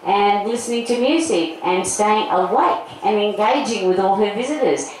and listening to music and staying awake and engaging with all her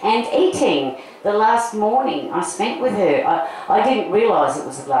visitors and eating. The last morning I spent with her, I didn't realise it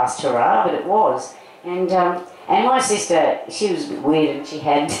was the last hurrah, but it was. And my sister, she was a bit weird, and she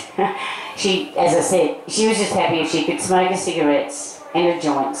had, as I said, she was just happy if she could smoke her cigarettes and her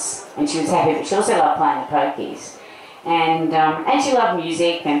joints, and she was happy, but she also loved playing the pokies. And she loved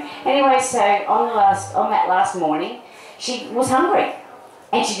music, and anyway, so on that last morning, she was hungry,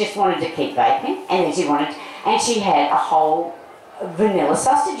 and she just wanted to keep vaping, and then she had a whole vanilla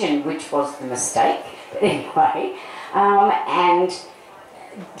sausagen, which was the mistake, but anyway, and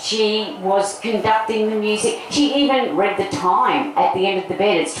she was conducting the music. She even read the time at the end of the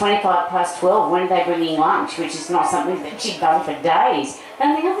bed. It's 12:25. When are they bringing lunch? Which is not something that she'd done for days.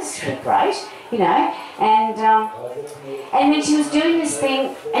 And I think, oh, this is really great, you know. And then she was doing this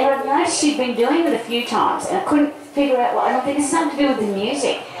thing, and I've noticed she'd been doing it a few times, and I couldn't figure out what. And I think it's something to do with the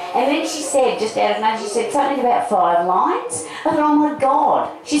music. And then she said, just out of notice, she said something about 5 lines. I thought, oh my God,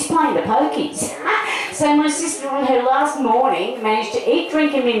 she's playing the pokies. So my sister on her last morning managed to eat,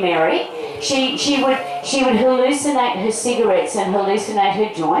 drink and be merry. She would hallucinate her cigarettes and hallucinate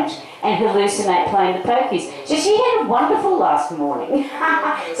her joint and hallucinate playing the pokies. So she had a wonderful last morning.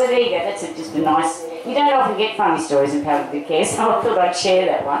 So there you go, that's just a nice, you don't often get funny stories in palliative care, so I thought I'd share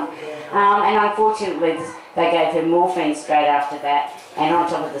that one. And unfortunately, they gave her morphine straight after that, and on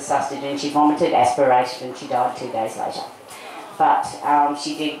top of the sustagen, she vomited, aspirated, and she died 2 days later. But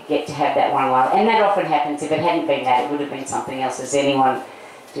she did get to have that one life, and that often happens. If it hadn't been that, it would have been something else, as anyone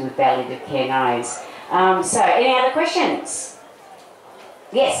do with palliative care knows. So, any other questions?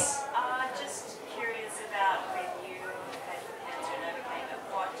 Yes? Just curious about when you had the cancer and overcame it,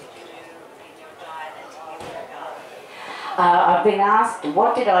 what did you do in your diet until you woke up? I've been asked,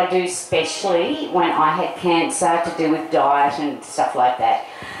 what did I do specially when I had cancer to do with diet and stuff like that?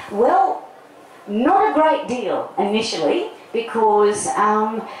 Well, not a great deal initially, because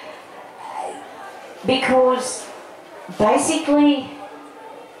basically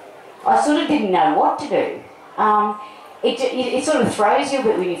I sort of didn't know what to do. It sort of throws you a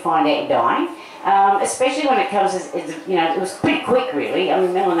bit when you find out you're dying, especially when it comes as you know, it was pretty quick really. I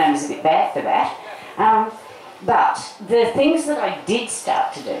mean, melanoma is a bit bad for that. But the things that I did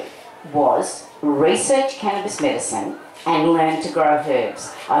start to do was research cannabis medicine and learn to grow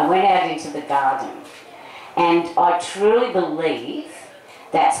herbs. I went out into the garden, and I truly believe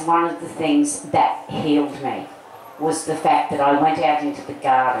that's one of the things that healed me, was the fact that I went out into the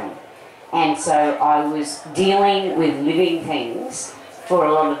garden. And so I was dealing with living things for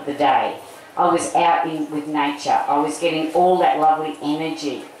a lot of the day. I was out with nature. I was getting all that lovely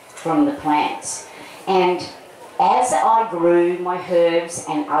energy from the plants. And as I grew my herbs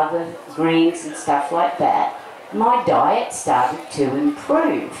and other greens and stuff like that, my diet started to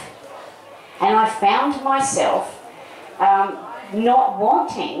improve. And I found myself not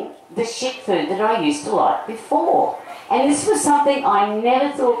wanting the shit food that I used to like before. And this was something I never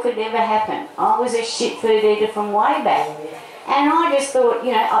thought could ever happen. I was a shit food eater from way back. And I just thought,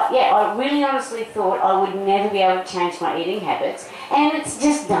 you know, I really honestly thought I would never be able to change my eating habits. And it's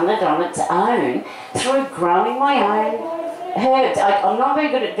just done it on its own through growing my own herbs. I'm not very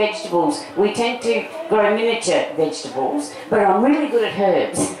good at vegetables. We tend to grow miniature vegetables, but I'm really good at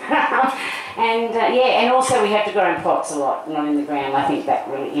herbs. And yeah, and also we have to grow in pots a lot, not in the ground. I think that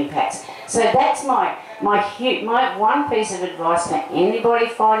really impacts. So that's my one piece of advice for anybody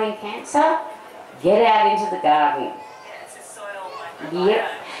fighting cancer: get out into the garden. Yeah, it's a soil microbiome.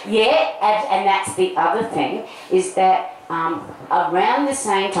 Yep. Yeah, and that's the other thing, is that around the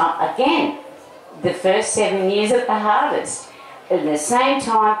same time, again, the first 7 years of the harvest, at the same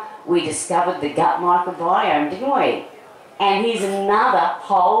time we discovered the gut microbiome, didn't we? And here's another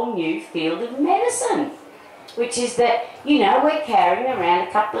whole new field of medicine, which is that, you know, we're carrying around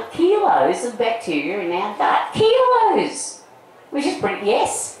a couple of kilos of bacteria in our gut. Kilos! Which is pretty,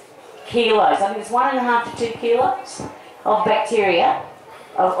 yes, kilos. I think it's 1.5 to 2 kilos of bacteria,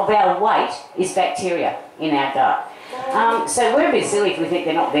 of our weight is bacteria in our gut. So we're a bit silly if we think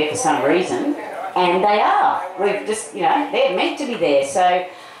they're not there for some reason, and they are. We've just, you know, they're meant to be there. So,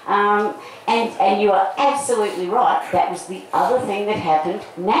 and you are absolutely right. That was the other thing that happened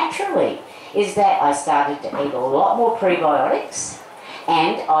naturally, is that I started to eat a lot more prebiotics,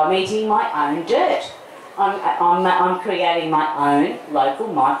 and I'm eating my own dirt. I'm creating my own local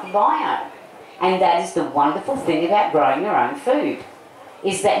microbiome. And that is the wonderful thing about growing your own food,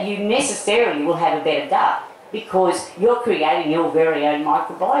 is that you necessarily will have a better gut because you're creating your very own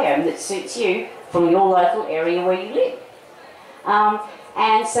microbiome that suits you from your local area where you live.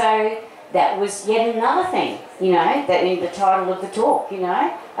 And so that was yet another thing, you know, that in the title of the talk, you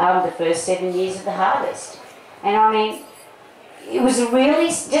know, the first 7 years of the harvest. And I mean, it was really,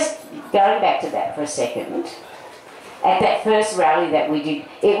 just going back to that for a second, at that first rally that we did,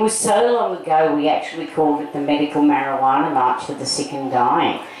 it was so long ago we actually called it the Medical Marijuana March for the Sick and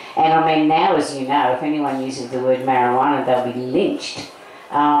Dying. And I mean, now, as you know, if anyone uses the word marijuana, they'll be lynched.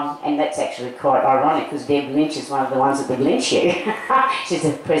 And that's actually quite ironic because Deb Lynch is one of the ones that would lynch you. She's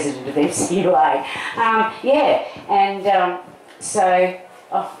the president of MCUA. Yeah, and so,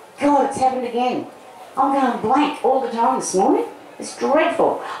 oh God, it's happened again. I'm going blank all the time this morning. It's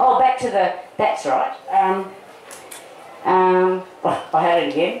dreadful. Oh, back to the, that's right. Oh, I had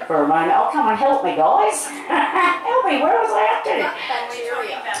it again for a moment. Oh, come on, help me, guys. Help me, where was I up to?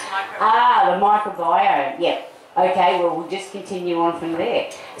 The microbiome, yep. Okay, well, we'll just continue on from there.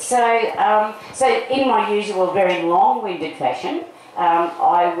 So, so in my usual very long-winded fashion,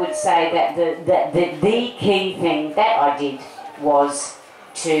 I would say that the key thing that I did was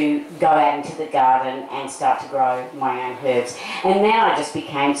to go out into the garden and start to grow my own herbs. And then I just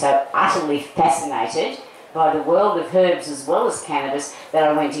became so utterly fascinated by the world of herbs as well as cannabis that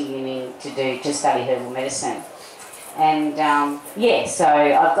I went to uni to study herbal medicine. And yeah, so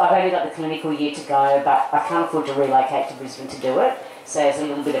I've only got the clinical year to go, but I can't afford to relocate to Brisbane to do it. So there's a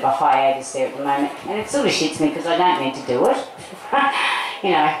little bit of a hiatus there at the moment, and it sort of shits me because I don't need to do it.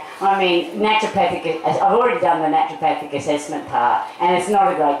 You know, I mean, naturopathic, I've already done the naturopathic assessment part, and it's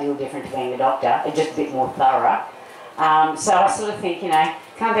not a great deal different to being a doctor, it's just a bit more thorough. So I sort of think, you know,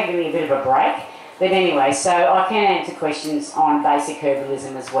 can't they give me a bit of a break? But anyway, so I can answer questions on basic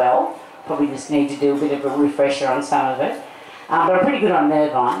herbalism as well. Probably just need to do a bit of a refresher on some of it. But I'm pretty good on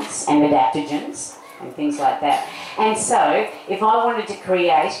nervines and adaptogens and things like that. And so, if I wanted to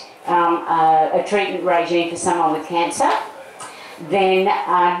create a treatment regime for someone with cancer, then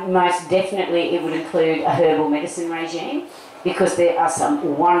most definitely it would include a herbal medicine regime, because there are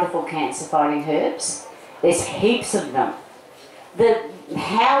some wonderful cancer-fighting herbs. There's heaps of them.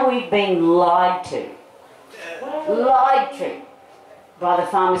 How we've been lied to by the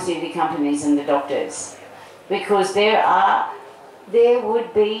pharmaceutical companies and the doctors, because there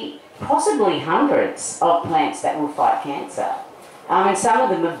would be possibly hundreds of plants that will fight cancer, and some of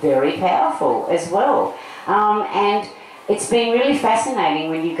them are very powerful as well. And it's been really fascinating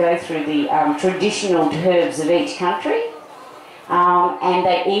when you go through the traditional herbs of each country, and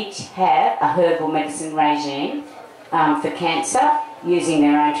they each have a herbal medicine regime for cancer using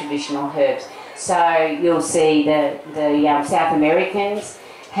their own traditional herbs. So you'll see the South Americans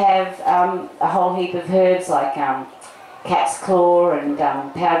have a whole heap of herbs like cat's claw and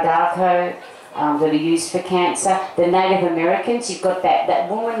pau d'arco that are used for cancer. The Native Americans, you've got that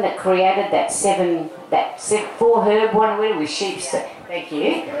woman that created that four herb one with sheep's. Thank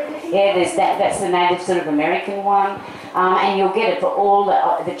you. Yeah, there's that's the native sort of American one, and you'll get it for all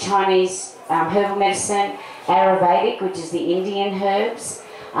the Chinese herbal medicine, Ayurvedic, which is the Indian herbs.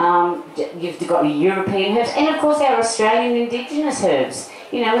 You've got the European herbs, and of course our Australian indigenous herbs.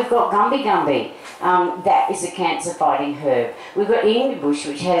 You know, we've got gumby, that is a cancer-fighting herb. We've got bush,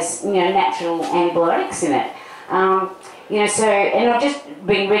 which has, you know, natural antibiotics in it. You know, so, and I've just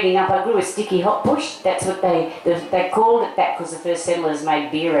been reading up, I grew a sticky hot bush. That's what they called it that because the first settlers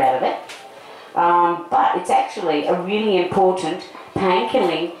made beer out of it. But it's actually a really important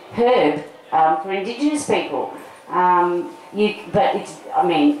pain-killing herb for Indigenous people. But it's, I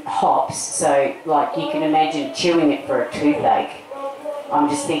mean, hops, so like you can imagine chewing it for a toothache. I'm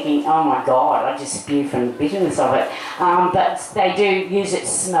just thinking, oh my God, I just spew from the bitterness of it. But they do use it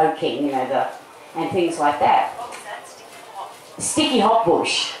smoking, you know, and things like that. What was that? Sticky hot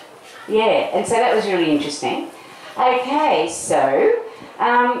bush. Yeah, and so that was really interesting. Okay, so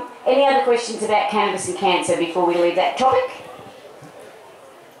any other questions about cannabis and cancer before we leave that topic?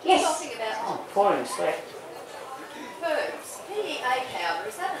 Yes. Talking about Forums, correct. herbs, PEA powder,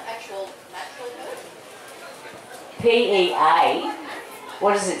 is that an actual natural herb? PEA,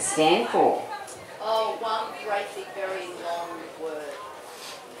 what does it stand for? Oh, one great big very long word.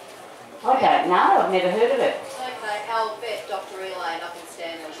 I don't know, I've never heard of it. Okay, our vet, Dr. Elaine, up in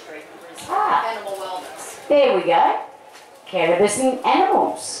Stanley Street in Brisbane. Ah. Animal wellness. There we go. Cannabis and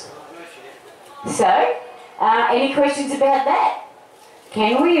animals. So, any questions about that?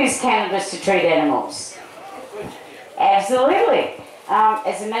 Can we use cannabis to treat animals? Absolutely.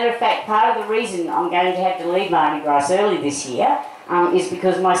 As a matter of fact, part of the reason I'm going to have to leave Mardigrass early this year is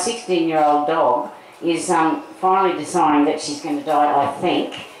because my 16-year-old dog is finally deciding that she's going to die, I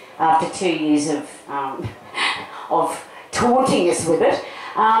think, after 2 years of taunting us with it.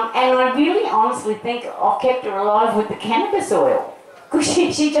 And I really honestly think I've kept her alive with the cannabis oil. Because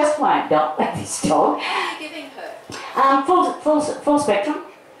she just won't die, this dog. What are you giving her? Full spectrum,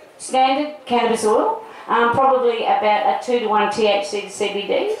 standard cannabis oil. Probably about a 2 to 1 THC to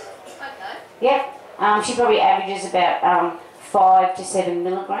CBD. Okay. Yep. She probably averages about 5 to 7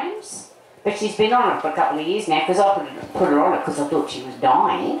 milligrams. But she's been on it for a couple of years now because I put her on it because I thought she was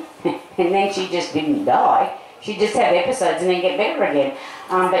dying. And then she just didn't die. She just had episodes and then get better again.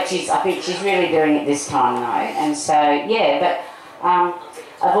 But I think she's really doing it this time though. And so, yeah, but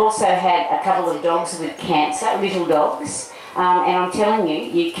I've also had a couple of dogs with cancer, little dogs. And I'm telling you,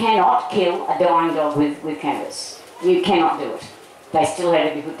 you cannot kill a dying dog with cannabis. You cannot do it. They still have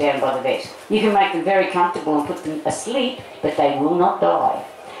to be put down by the vet. You can make them very comfortable and put them asleep, but they will not die.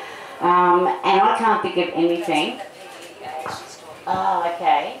 And I can't think of anything. Oh,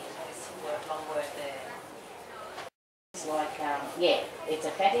 okay. It's like, yeah, it's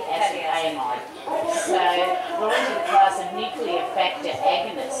a fatty acid amide. So, belongs in the class of nuclear factor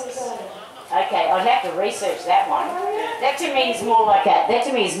agonists. Okay, I'd have to research that one. That to me is more like a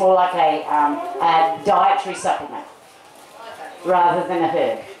dietary supplement rather than a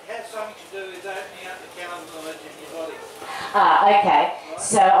herb. It has something to do with opening up the cannabinoids in your body. Okay.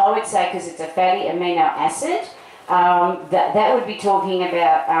 So I would say because it's a fatty amino acid, that would be talking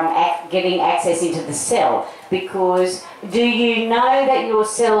about getting access into the cell. Because do you know that your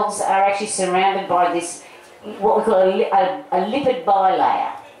cells are actually surrounded by this, what we call a lipid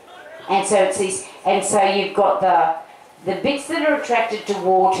bilayer? And so it's this, and so you've got the bits that are attracted to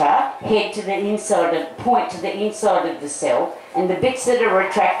water head to the inside point to the inside of the cell, and the bits that are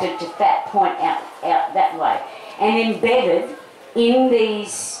attracted to fat point out that way. And embedded in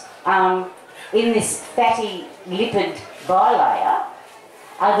these in this fatty lipid bilayer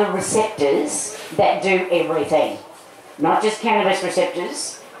are the receptors that do everything. Not just cannabis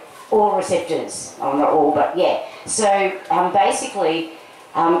receptors, all receptors. Oh, not all, but yeah. So basically,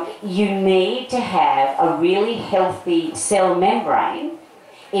 you need to have a really healthy cell membrane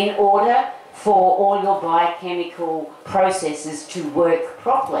in order for all your biochemical processes to work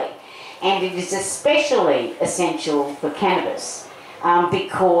properly. And it is especially essential for cannabis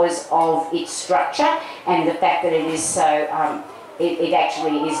because of its structure and the fact that it is so, it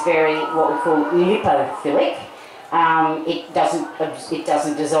actually is very, what we call lipophilic. It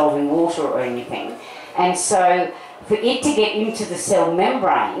doesn't dissolve in water or anything. And so for it to get into the cell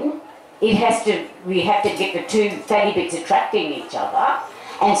membrane, we have to get the two fatty bits attracting each other.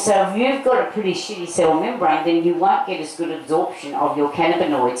 And so if you've got a pretty shitty cell membrane, then you won't get as good absorption of your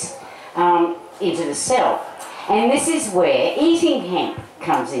cannabinoids into the cell. And this is where eating hemp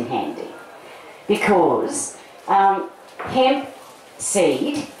comes in handy. Because hemp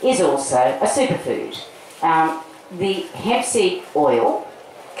seed is also a superfood. The hemp seed oil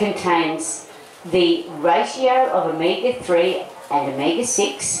contains the ratio of omega-3 and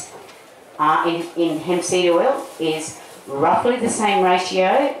omega-6 in hemp seed oil is roughly the same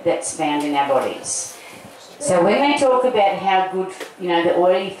ratio that's found in our bodies. So when they talk about how good, the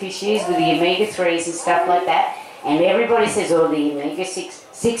oily fish is with the omega-3s and stuff like that, and everybody says, oh, the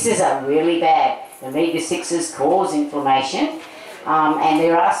omega-6s are really bad. Omega-6s cause inflammation, and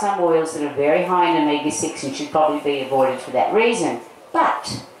there are some oils that are very high in omega-6 and should probably be avoided for that reason.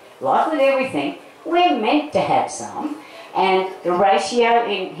 But, like with everything, we're meant to have some, and the ratio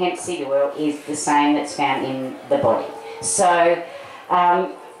in hemp seed oil is the same that's found in the body. So,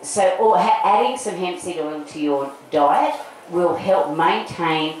 adding some hemp seed oil to your diet will help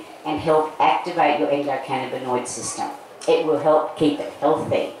maintain and help activate your endocannabinoid system. It will help keep it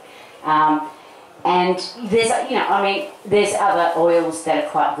healthy. And there's other oils that are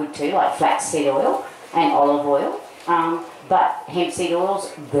quite good too, like flaxseed oil and olive oil. But hemp seed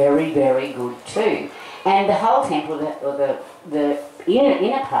oil's very, very good too. And the whole hemp, or the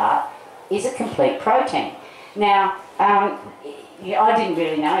inner part, is a complete protein. Now, I didn't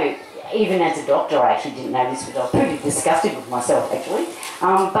really know, even as a doctor I actually didn't know this, but I was pretty disgusted with myself actually.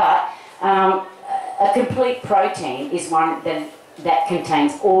 A complete protein is one that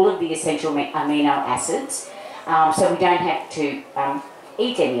contains all of the essential amino acids, so we don't have to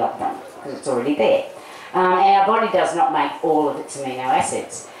eat any of them because it's already there. And our body does not make all of its amino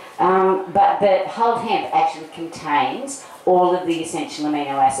acids, but the whole hemp actually contains all of the essential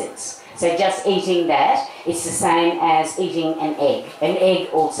amino acids. So just eating that, it's the same as eating an egg. An egg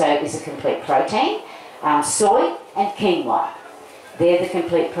also is a complete protein. Soy and quinoa, they're the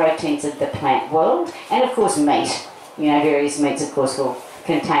complete proteins of the plant world. And of course meat, various meats of course will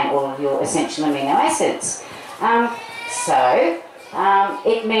contain all of your essential amino acids.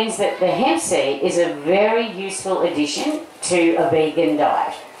 It means that the hemp seed is a very useful addition to a vegan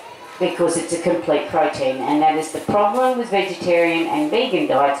diet because it's a complete protein, and that is the problem with vegetarian and vegan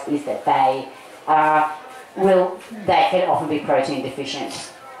diets, is that they can often be protein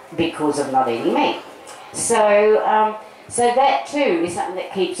deficient because of not eating meat. So that too is something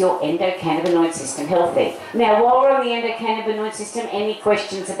that keeps your endocannabinoid system healthy. Now, while we're on the endocannabinoid system, any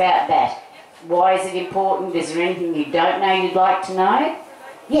questions about that? Why is it important? Is there anything you don't know you'd like to know?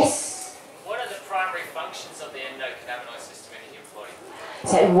 Yes? What are the primary functions of the endocannabinoid system in the human body?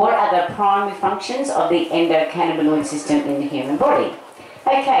 So what are the primary functions of the endocannabinoid system in the human body?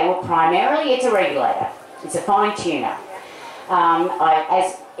 Okay, well primarily it's a regulator. It's a fine tuner.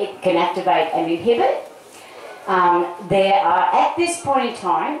 As it can activate and inhibit. There are, at this point in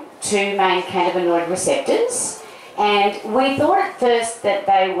time, 2 main cannabinoid receptors. And we thought at first that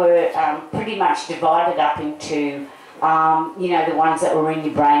they were pretty much divided up into, the ones that were in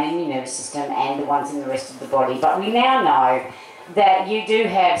your brain and your nervous system and the ones in the rest of the body. But we now know that you do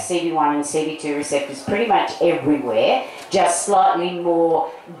have CB1 and CB2 receptors pretty much everywhere, just slightly more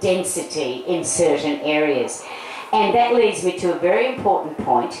density in certain areas. And that leads me to a very important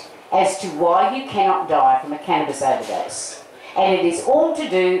point as to why you cannot die from a cannabis overdose. And it is all to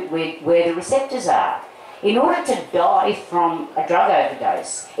do with where the receptors are. In order to die from a drug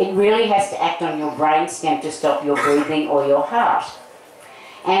overdose, it really has to act on your brainstem to stop your breathing or your heart.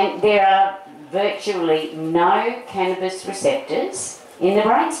 And there are virtually no cannabis receptors in the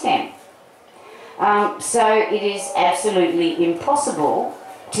brainstem. So it is absolutely impossible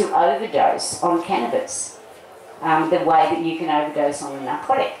to overdose on cannabis the way that you can overdose on a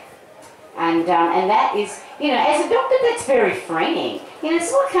narcotic. And that is, as a doctor, that's very freeing. So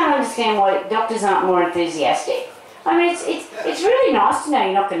I can't understand why doctors aren't more enthusiastic. I mean, it's really nice to know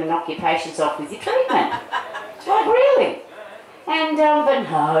you're not going to knock your patients off with your treatment. Like, really? And, but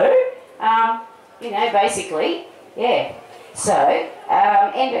no, basically, yeah. So,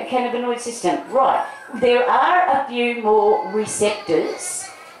 endocannabinoid system, right. There are a few more receptors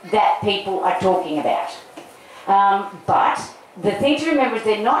that people are talking about. But the thing to remember is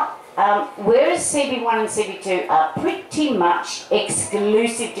they're not, whereas CB1 and CB2 are pretty much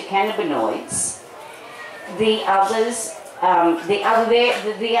exclusive to cannabinoids, the others,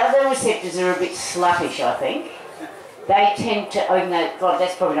 the other receptors are a bit sluttish, I think. They tend to, oh no, God,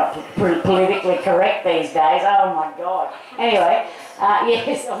 that's probably not politically correct these days. Oh my God. Anyway,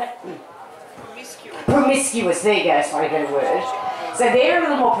 yes. Promiscuous, there you go, sorry, better word. So they're a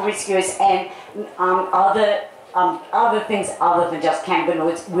little more promiscuous, and other things other than just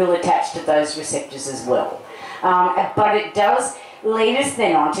cannabinoids will attach to those receptors as well. But it does lead us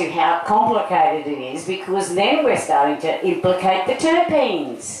then on to how complicated it is, because then we're starting to implicate the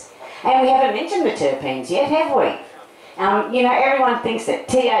terpenes. And we haven't mentioned the terpenes yet, have we? Everyone thinks that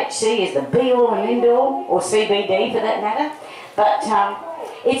THC is the be-all and end-all, or CBD for that matter, but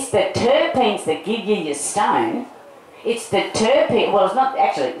it's the terpenes that give you your stone. It's the terpene, well, it's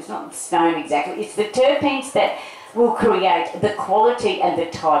not stone exactly, it's the terpenes that will create the quality and the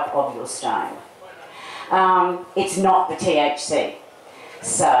type of your stone. It's not the THC.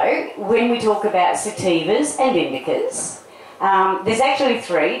 So, when we talk about sativas and indicas, there's actually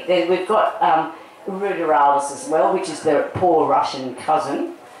 3. We've got ruderalis as well, which is the poor Russian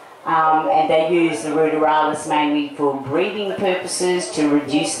cousin. And they use the ruderalis mainly for breeding purposes to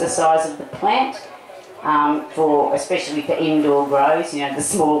reduce the size of the plant, especially for indoor grows. You know, the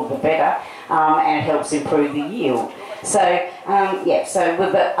smaller the better, and it helps improve the yield. So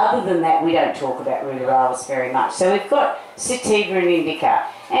but other than that, we don't talk about ruderalis very much. So we've got sativa and indica,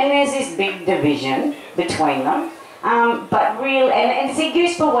 and there's this big division between them. But and it's a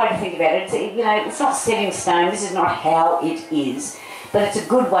useful way to think about it. It's, you know, it's not set in stone. This is not how it is. But it's a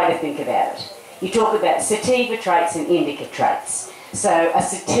good way to think about it. You talk about sativa traits and indica traits. So a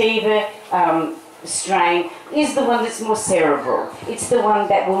sativa strain is the one that's more cerebral. It's the one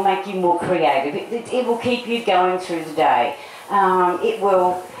that will make you more creative. It will keep you going through the day. It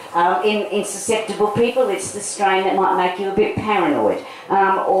will, in susceptible people, it's the strain that might make you a bit paranoid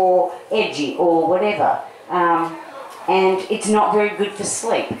or edgy or whatever. And it's not very good for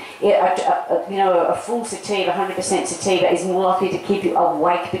sleep. A full sativa, 100% sativa, is more likely to keep you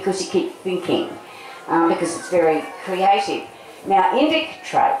awake because you keep thinking, because it's very creative. Now, indica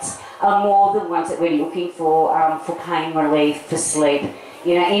traits are more the ones that we're looking for pain relief, for sleep.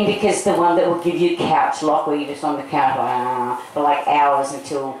 You know, indica's the one that will give you couch lock, where you're just on the couch for like hours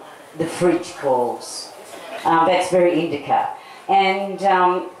until the fridge calls. That's very indica. And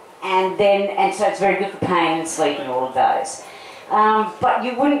so it's very good for pain and sleep and all of those. But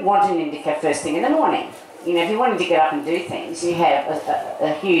you wouldn't want an indica first thing in the morning. You know, if you wanted to get up and do things, you have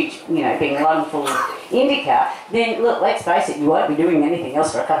a huge, you know, big lung full of indica, then look, let's face it, you won't be doing anything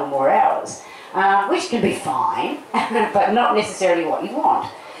else for a couple more hours, which can be fine, but not necessarily what you want.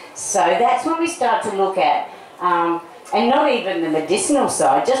 So that's when we start to look at, and not even the medicinal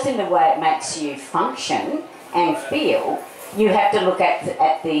side, just in the way it makes you function and feel, you have to look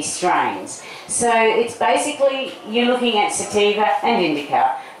at the strains. So it's basically, you're looking at sativa and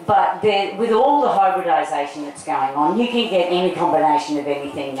indica, but with all the hybridisation that's going on, you can get any combination of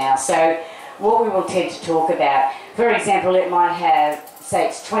anything now. So what we will tend to talk about, for example, it might have, say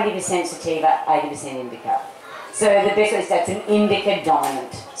it's 20% sativa, 80% indica. So the best way is that's an indica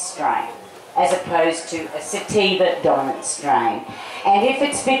dominant strain, as opposed to a sativa dominant strain. And if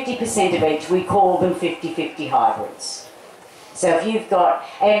it's 50% of each, we call them 50-50 hybrids. So if you've got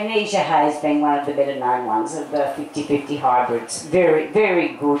Amnesia Haze being one of the better known ones of the 50-50 hybrids, very, very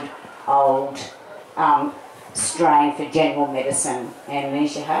good old strain for general medicine,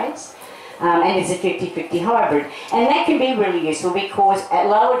 Amnesia Haze. And it's a 50-50 hybrid. And that can be really useful because at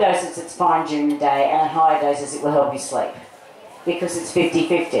lower doses it's fine during the day, and at higher doses it will help you sleep because it's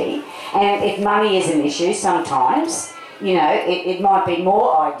 50-50. And if money is an issue sometimes, you know, it might be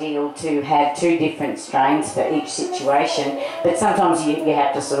more ideal to have two different strains for each situation, but sometimes you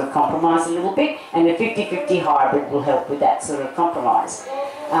have to sort of compromise a little bit, and the 50-50 hybrid will help with that sort of compromise.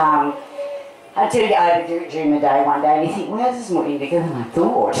 Until you overdo it during the day one day and you think, well, this is more indica than I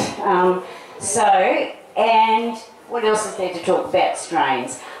thought. And what else is there to talk about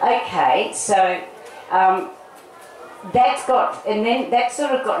strains? Okay, so that's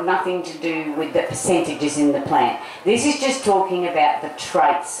sort of got nothing to do with the percentages in the plant. This is just talking about the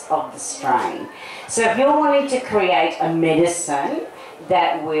traits of the strain. So if you're wanting to create a medicine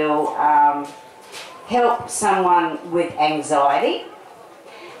that will help someone with anxiety,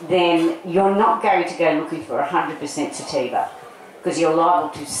 then you're not going to go looking for 100% sativa, because you're liable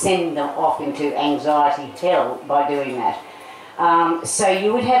to send them off into anxiety hell by doing that. So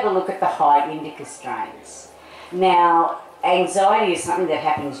you would have a look at the high indica strains. Now, anxiety is something that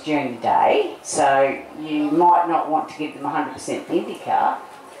happens during the day, so you might not want to give them 100% indica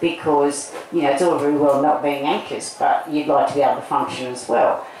because, you know, it's all very well not being anxious, but you'd like to be able to function as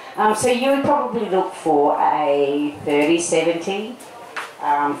well. So you would probably look for a 30-70,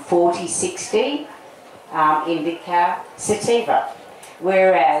 40-60 indica sativa,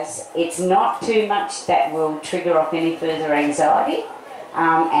 whereas it's not too much that will trigger off any further anxiety.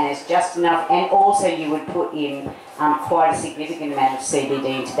 And it's just enough, and also you would put in quite a significant amount of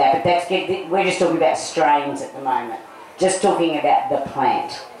CBD into that, but we're just talking about strains at the moment, just talking about the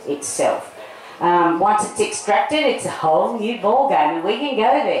plant itself. Once it's extracted, it's a whole new ballgame, and we can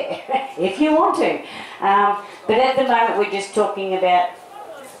go there if you want to. But at the moment we're just talking about,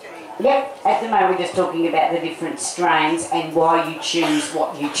 the different strains and why you choose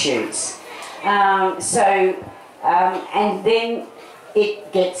what you choose. And then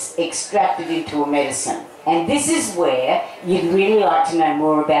it gets extracted into a medicine. And this is where you'd really like to know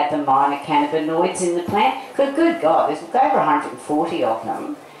more about the minor cannabinoids in the plant, because good God, there's over 140 of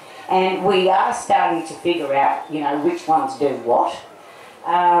them, and we are starting to figure out, you know, which ones do what.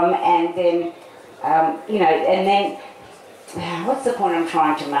 And then, you know, and then, what's the point I'm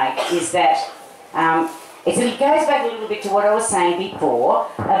trying to make is that It goes back a little bit to what I was saying before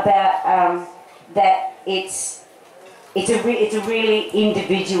about that it's a really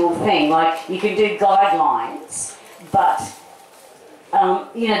individual thing. Like, you can do guidelines, but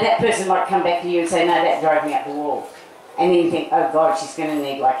you know, that person might come back to you and say, no, that drove me up the wall. And then you think, oh God, she's going to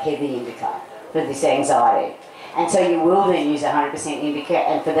need like heavy indica for this anxiety. And so you will then use 100% indica,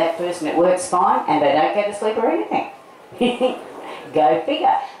 and for that person it works fine and they don't go to sleep or anything. Go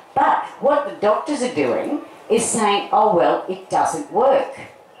figure. But what the doctors are doing is saying, oh well, it doesn't work.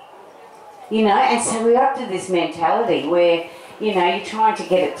 You know, and so we're up to this mentality where, you know, you're trying to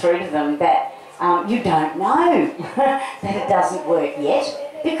get it through to them that you don't know that it doesn't work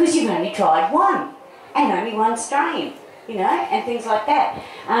yet because you've only tried one and only one strain, you know, and things like that.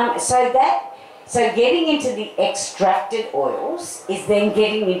 So getting into the extracted oils is then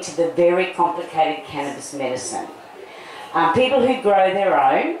getting into the very complicated cannabis medicine. People who grow their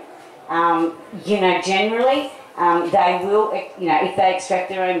own, you know, generally they will, you know, if they extract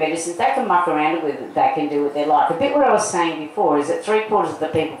their own medicines, they can muck around with it, they can do what they like. A bit what I was saying before is that 3/4 of the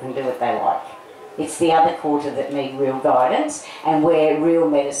people can do what they like. It's the other quarter that need real guidance, and where real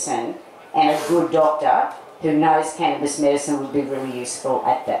medicine and a good doctor who knows cannabis medicine would be really useful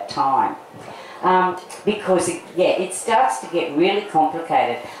at that time. Because, it starts to get really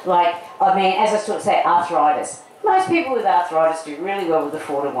complicated. Like, I mean, as I sort of say, arthritis. Most people with arthritis do really well with the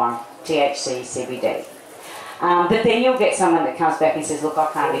 4:1 THC CBD. But then you'll get someone that comes back and says, look, I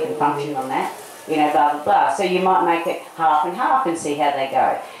can't even function on that, you know, blah, blah, blah. So you might make it half and half and see how they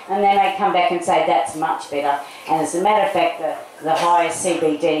go. And then they come back and say, that's much better. And as a matter of fact, the higher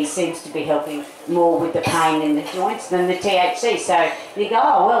CBD seems to be helping more with the pain in the joints than the THC. So you go,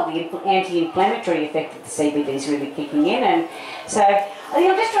 oh, well, the anti-inflammatory effect of the CBD is really kicking in. And so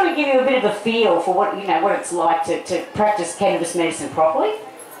I'm just trying to give you a bit of a feel for what, you know, what it's like to practice cannabis medicine properly,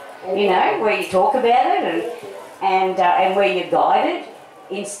 you know, where you talk about it and where you're guided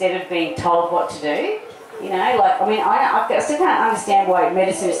instead of being told what to do. You know, like, I mean, I still can't understand why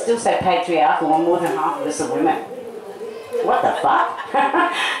medicine is still so patriarchal when more than half of us are women. What the fuck?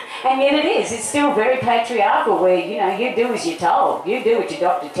 And yet it is. It's still very patriarchal where, you know, you do as you're told. You do what your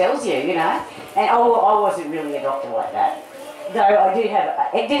doctor tells you, you know. And I wasn't really a doctor like that. Though I did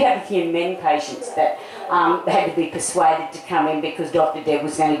have a few men patients that had to be persuaded to come in because Dr. Deb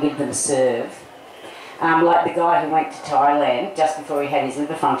was going to give them a serve. Like the guy who went to Thailand just before he had his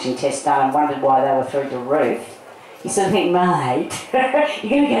liver function test done and wondered why they were through the roof. You sort of think, mate,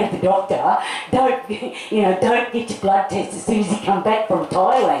 you're going to go to the doctor. Don't get your blood test as soon as you come back from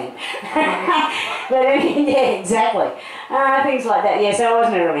Thailand. But yeah, exactly. Things like that. Yeah, so I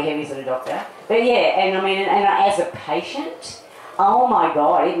wasn't a really heavy sort of doctor. But yeah, and I mean, and as a patient, oh my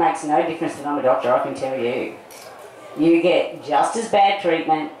God, it makes no difference that I'm a doctor, I can tell you. You get just as bad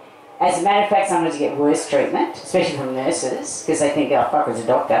treatment. As a matter of fact, sometimes you get worse treatment, especially from nurses, because they think, oh, fuck, it's a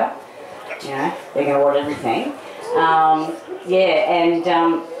doctor. You know, they're going to want everything. And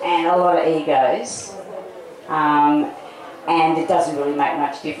a lot of egos. And it doesn't really make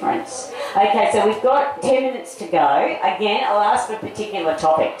much difference. Okay, so we've got 10 minutes to go. Again, I'll ask for particular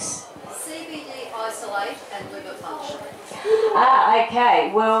topics. CBD isolate and liver function.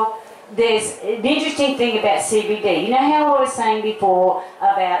 Okay, well, there's an interesting thing about CBD. You know how I was saying before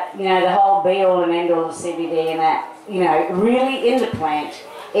about, you know, the whole be-all and end-all of CBD and that, you know, really in the plant,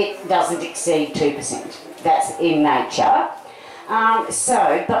 it doesn't exceed 2%. That's in nature.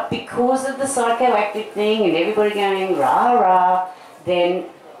 But because of the psychoactive thing and everybody going rah-rah, then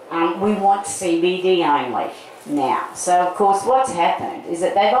we want CBD only now. So, of course, what's happened is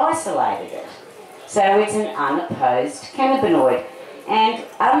that they've isolated it. So it's an unopposed cannabinoid. And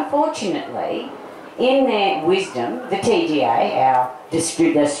unfortunately, in their wisdom, the TGA, our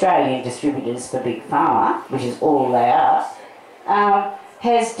Australian distributors for Big Pharma, which is all they are,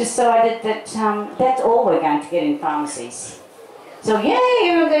 has decided that that's all we're going to get in pharmacies. So yay,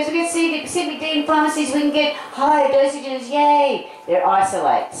 everyone goes, we get CBD in pharmacies, we can get higher dosages, yay! They're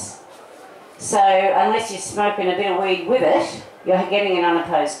isolates. So unless you're smoking a bit of weed with it, you're getting an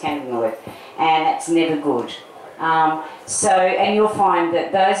unopposed cannabinoid, and that's never good. And you'll find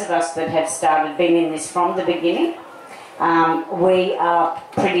that those of us that have been in this from the beginning, we are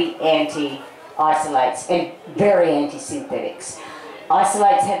pretty anti-isolates and very anti-synthetics.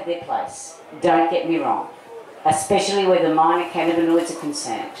 Isolates have their place, don't get me wrong, especially where the minor cannabinoids are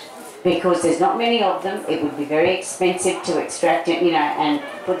concerned, because there's not many of them. It would be very expensive to extract it, you know, and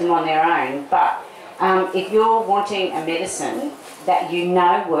put them on their own. But if you're wanting a medicine that you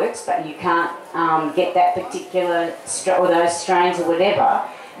know works, but you can't get that particular or those strains or whatever,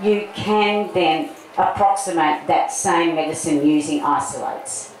 you can then approximate that same medicine using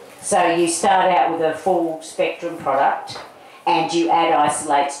isolates. So you start out with a full spectrum product and you add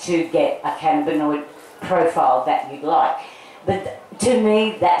isolates to get a cannabinoid profile that you'd like. But to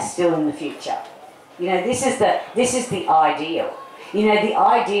me, that's still in the future. You know, this is the ideal. You know, the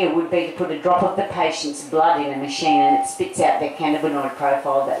idea would be to put a drop of the patient's blood in a machine and it spits out their cannabinoid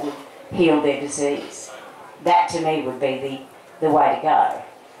profile that would heal their disease. That to me would be the way to go.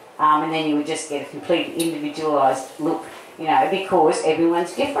 And then you would just get a completely individualised look, you know, because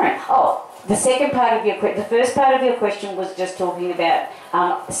everyone's different. Oh, the second part of the first part of your question was just talking about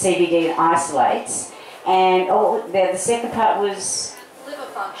CBD and isolates. And the second part was? Liver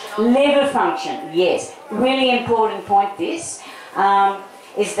function. Liver function, yes. Really important point this.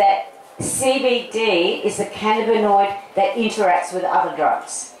 Is that CBD is the cannabinoid that interacts with other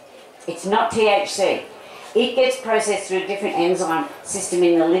drugs. It's not THC. It gets processed through a different enzyme system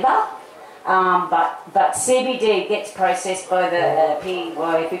in the liver, but CBD gets processed by the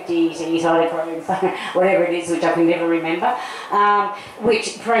PY50 cytochrome, whatever it is, which I can never remember,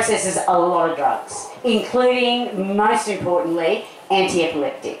 which processes a lot of drugs, including, most importantly,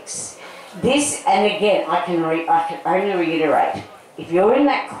 anti-epileptics. This, and again, I can only reiterate, if you're in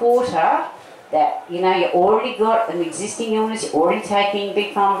that quarter that, you know, you've already got an existing illness, you're already taking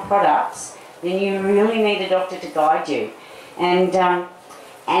big pharma products, then you really need a doctor to guide you. And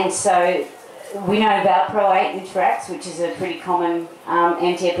so we know Valpro 8 Interax, which is a pretty common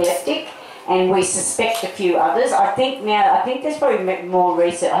anti-epileptic, and we suspect a few others. I think there's probably more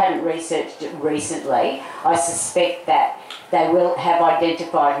research. I haven't researched it recently. I suspect that they will have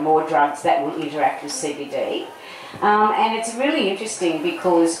identified more drugs that will interact with CBD. And it's really interesting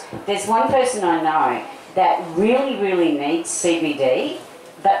because there's one person I know that really, really needs CBD,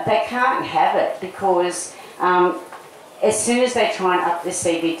 but they can't have it because as soon as they try and up the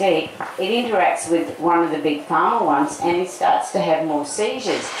CBD, it interacts with one of the big pharma ones and it starts to have more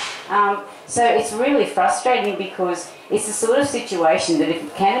seizures. So it's really frustrating because it's the sort of situation that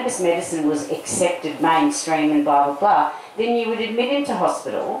if cannabis medicine was accepted mainstream and blah, blah, blah, then you would admit him to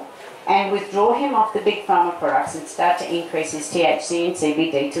hospital and withdraw him off the big pharma products and start to increase his THC and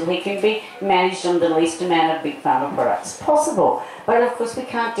CBD till he can be managed on the least amount of big pharma products possible. But of course we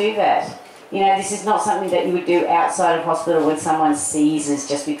can't do that. You know, this is not something that you would do outside of hospital when someone seizes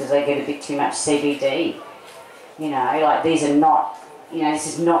just because they get a bit too much CBD. You know, like these are not, you know, this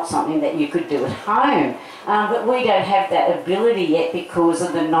is not something that you could do at home. But we don't have that ability yet because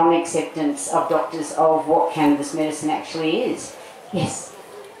of the non-acceptance of doctors of what cannabis medicine actually is. Yes?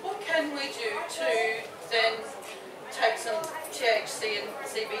 What can we do to then take some THC and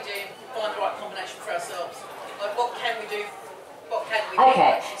CBD and find the right combination for ourselves? Like, what can we do? What can we do?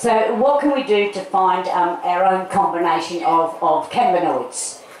 Okay, so what can we do to find our own combination of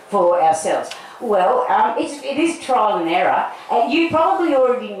cannabinoids for ourselves? Well, it is trial and error. You probably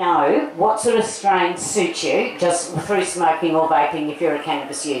already know what sort of strains suit you just through smoking or vaping if you're a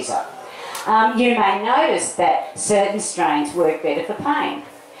cannabis user. You may notice that certain strains work better for pain.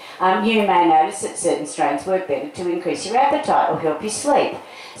 You may notice that certain strains work better to increase your appetite or help you sleep.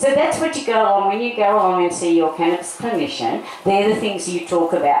 So that's what you go along, when you go along and see your cannabis clinician, they're the things you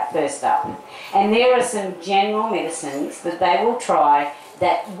talk about first up. And there are some general medicines that they will try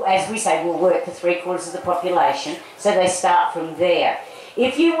that, as we say, will work for 3/4 of the population, so they start from there.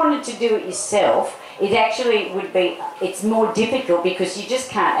 If you wanted to do it yourself, it actually would be, it's more difficult because you just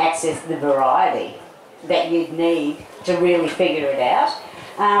can't access the variety that you'd need to really figure it out.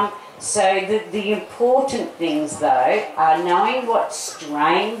 So the important things though are knowing what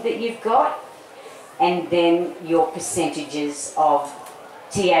strain that you've got and then your percentages of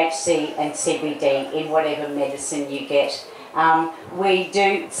THC and CBD in whatever medicine you get. We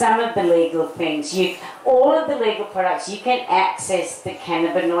do some of the legal things. All of the legal products, you can access the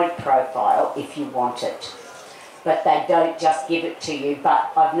cannabinoid profile if you want it, but they don't just give it to you.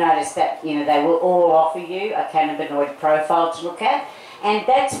 But I've noticed that, you know, they will all offer you a cannabinoid profile to look at, and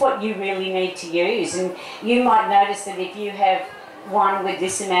that's what you really need to use. And you might notice that if you have one with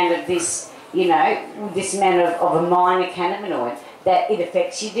this amount of this, you know, this amount of a minor cannabinoid, that it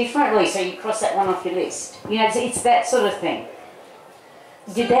affects you differently, so you cross that one off your list. You know, it's that sort of thing.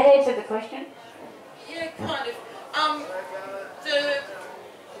 Did that answer the question? Yeah, kind of.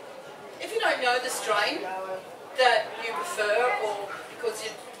 If you don't know the strain that you prefer, or because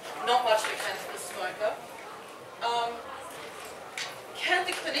you're not much of a cannabis smoker, can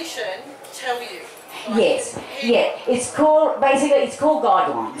the clinician tell you? Yes, yeah. It's called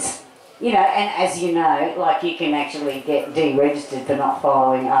guidelines. you know, and as you know, like you can actually get deregistered for not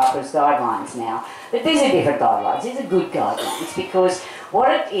following AHPRA's guidelines now. But these are different guidelines. These are good guidelines because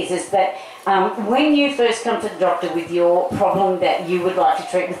what it is that when you first come to the doctor with your problem that you would like to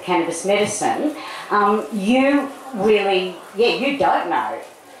treat with cannabis medicine, you really, you don't know.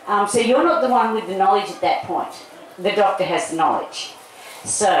 So you're not the one with the knowledge at that point. The doctor has the knowledge.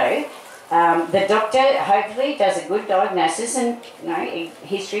 So the doctor hopefully does a good diagnosis and, you know,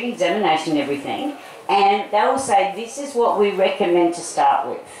 history, examination, everything, and they'll say this is what we recommend to start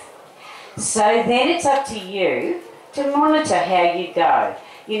with. So then it's up to you to monitor how you go,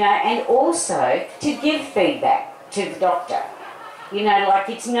 you know, and also to give feedback to the doctor. You know, like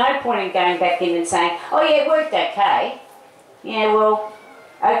it's no point in going back in and saying, oh yeah, it worked okay. Yeah, well,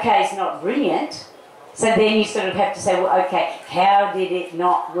 okay is not brilliant. So then you sort of have to say, well, okay, how did it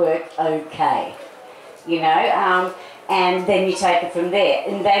not work okay? You know, and then you take it from there.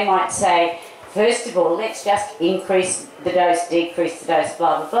 And they might say, first of all, let's just increase the dose, decrease the dose,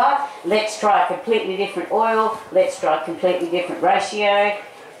 blah, blah, blah. Let's try a completely different oil. Let's try a completely different ratio.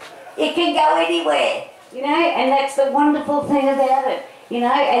 It can go anywhere, you know, and that's the wonderful thing about it, you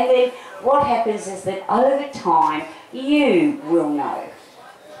know. And then what happens is that over time, you will know.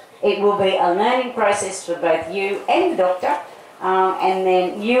 It will be a learning process for both you and the doctor, and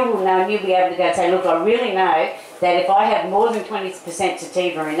then you will know, and you'll be able to go and say, look, I really know that if I have more than 20%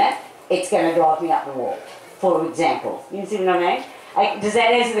 sativa in it, it's going to drive me up the wall, for example. You see what I mean? Does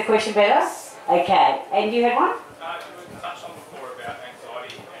that answer the question better? Okay. And you had one? We touched on before about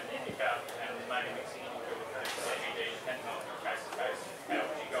anxiety and indica and maybe mixing indica with CBD, depending on case to case. How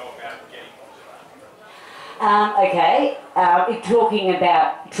would you go about getting onto that? Okay. Talking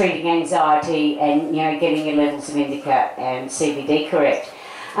about treating anxiety and, you know, getting your levels of indica and CBD correct.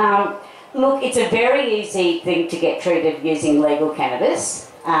 Look, it's a very easy thing to get treated using legal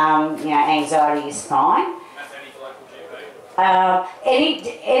cannabis. You know, anxiety is fine. All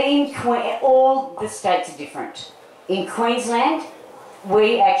the states are different. In Queensland,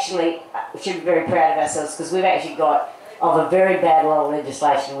 we actually should be very proud of ourselves because we've actually got, of a very bad lot of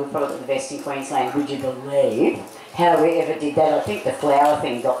legislation, we've probably got the best in Queensland, would you believe? How we ever did that. I think the flower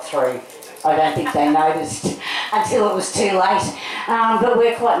thing got through. I don't think they noticed until it was too late. But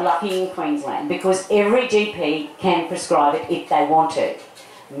we're quite lucky in Queensland because every GP can prescribe it if they want to.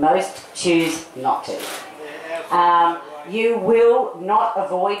 Most choose not to. You will not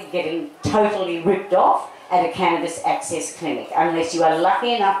avoid getting totally ripped off at a cannabis access clinic unless you are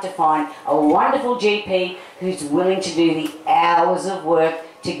lucky enough to find a wonderful GP who's willing to do the hours of work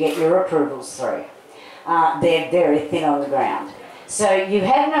to get your approvals through. They're very thin on the ground. So you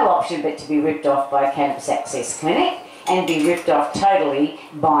have no option but to be ripped off by a cannabis access clinic and be ripped off totally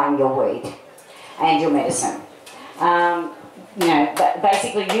buying your weed and your medicine. You know, but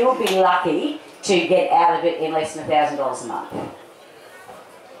basically you'll be lucky to get out of it in less than $1,000 a month.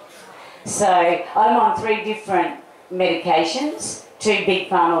 So I'm on 3 different medications, 2 big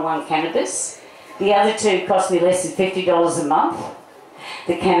pharma, 1 cannabis. The other 2 cost me less than $50 a month.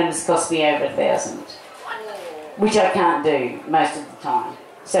 The cannabis cost me over $1,000, which I can't do most of the time.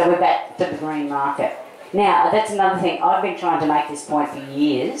 So we're back to the green market. Now, that's another thing. I've been trying to make this point for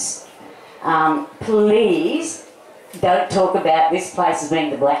years. Please don't talk about this place as being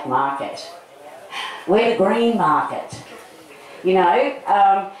the black market. We're the green market. You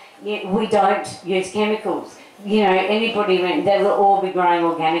know, we don't use chemicals. You know, anybody, they will all be growing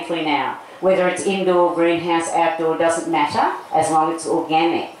organically now. Whether it's indoor, greenhouse, outdoor, doesn't matter, as long as it's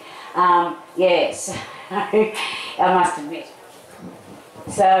organic. Yes, I must admit.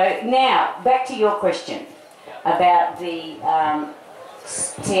 So now, back to your question about the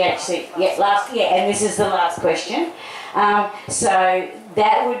THC. And this is the last question. So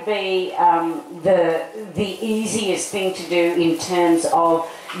that would be the easiest thing to do in terms of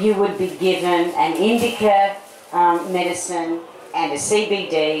you would be given an indica medicine and a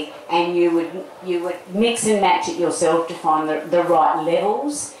CBD, and you would mix and match it yourself to find the right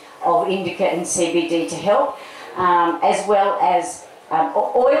levels of indica and CBD to help, as well as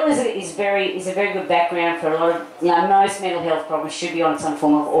oil is a very good background for a lot of, you know, most mental health problems should be on some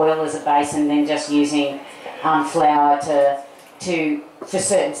form of oil as a base, and then just using flower for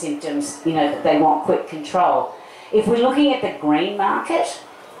certain symptoms, you know, that they want quick control. If we're looking at the green market,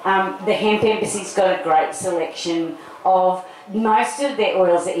 the Hemp Embassy's got a great selection of, most of their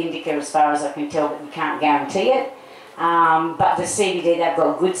oils are indica as far as I can tell, but you can't guarantee it. But the CBD, they've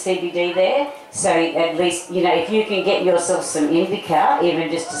got good CBD there, so at least, you know, if you can get yourself some indica, even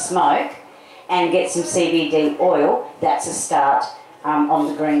just to smoke, and get some CBD oil, that's a start on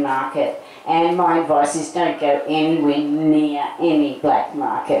the green market. And my advice is don't go anywhere near any black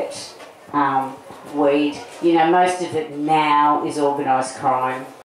market. weed. You know, most of it now is organised crime.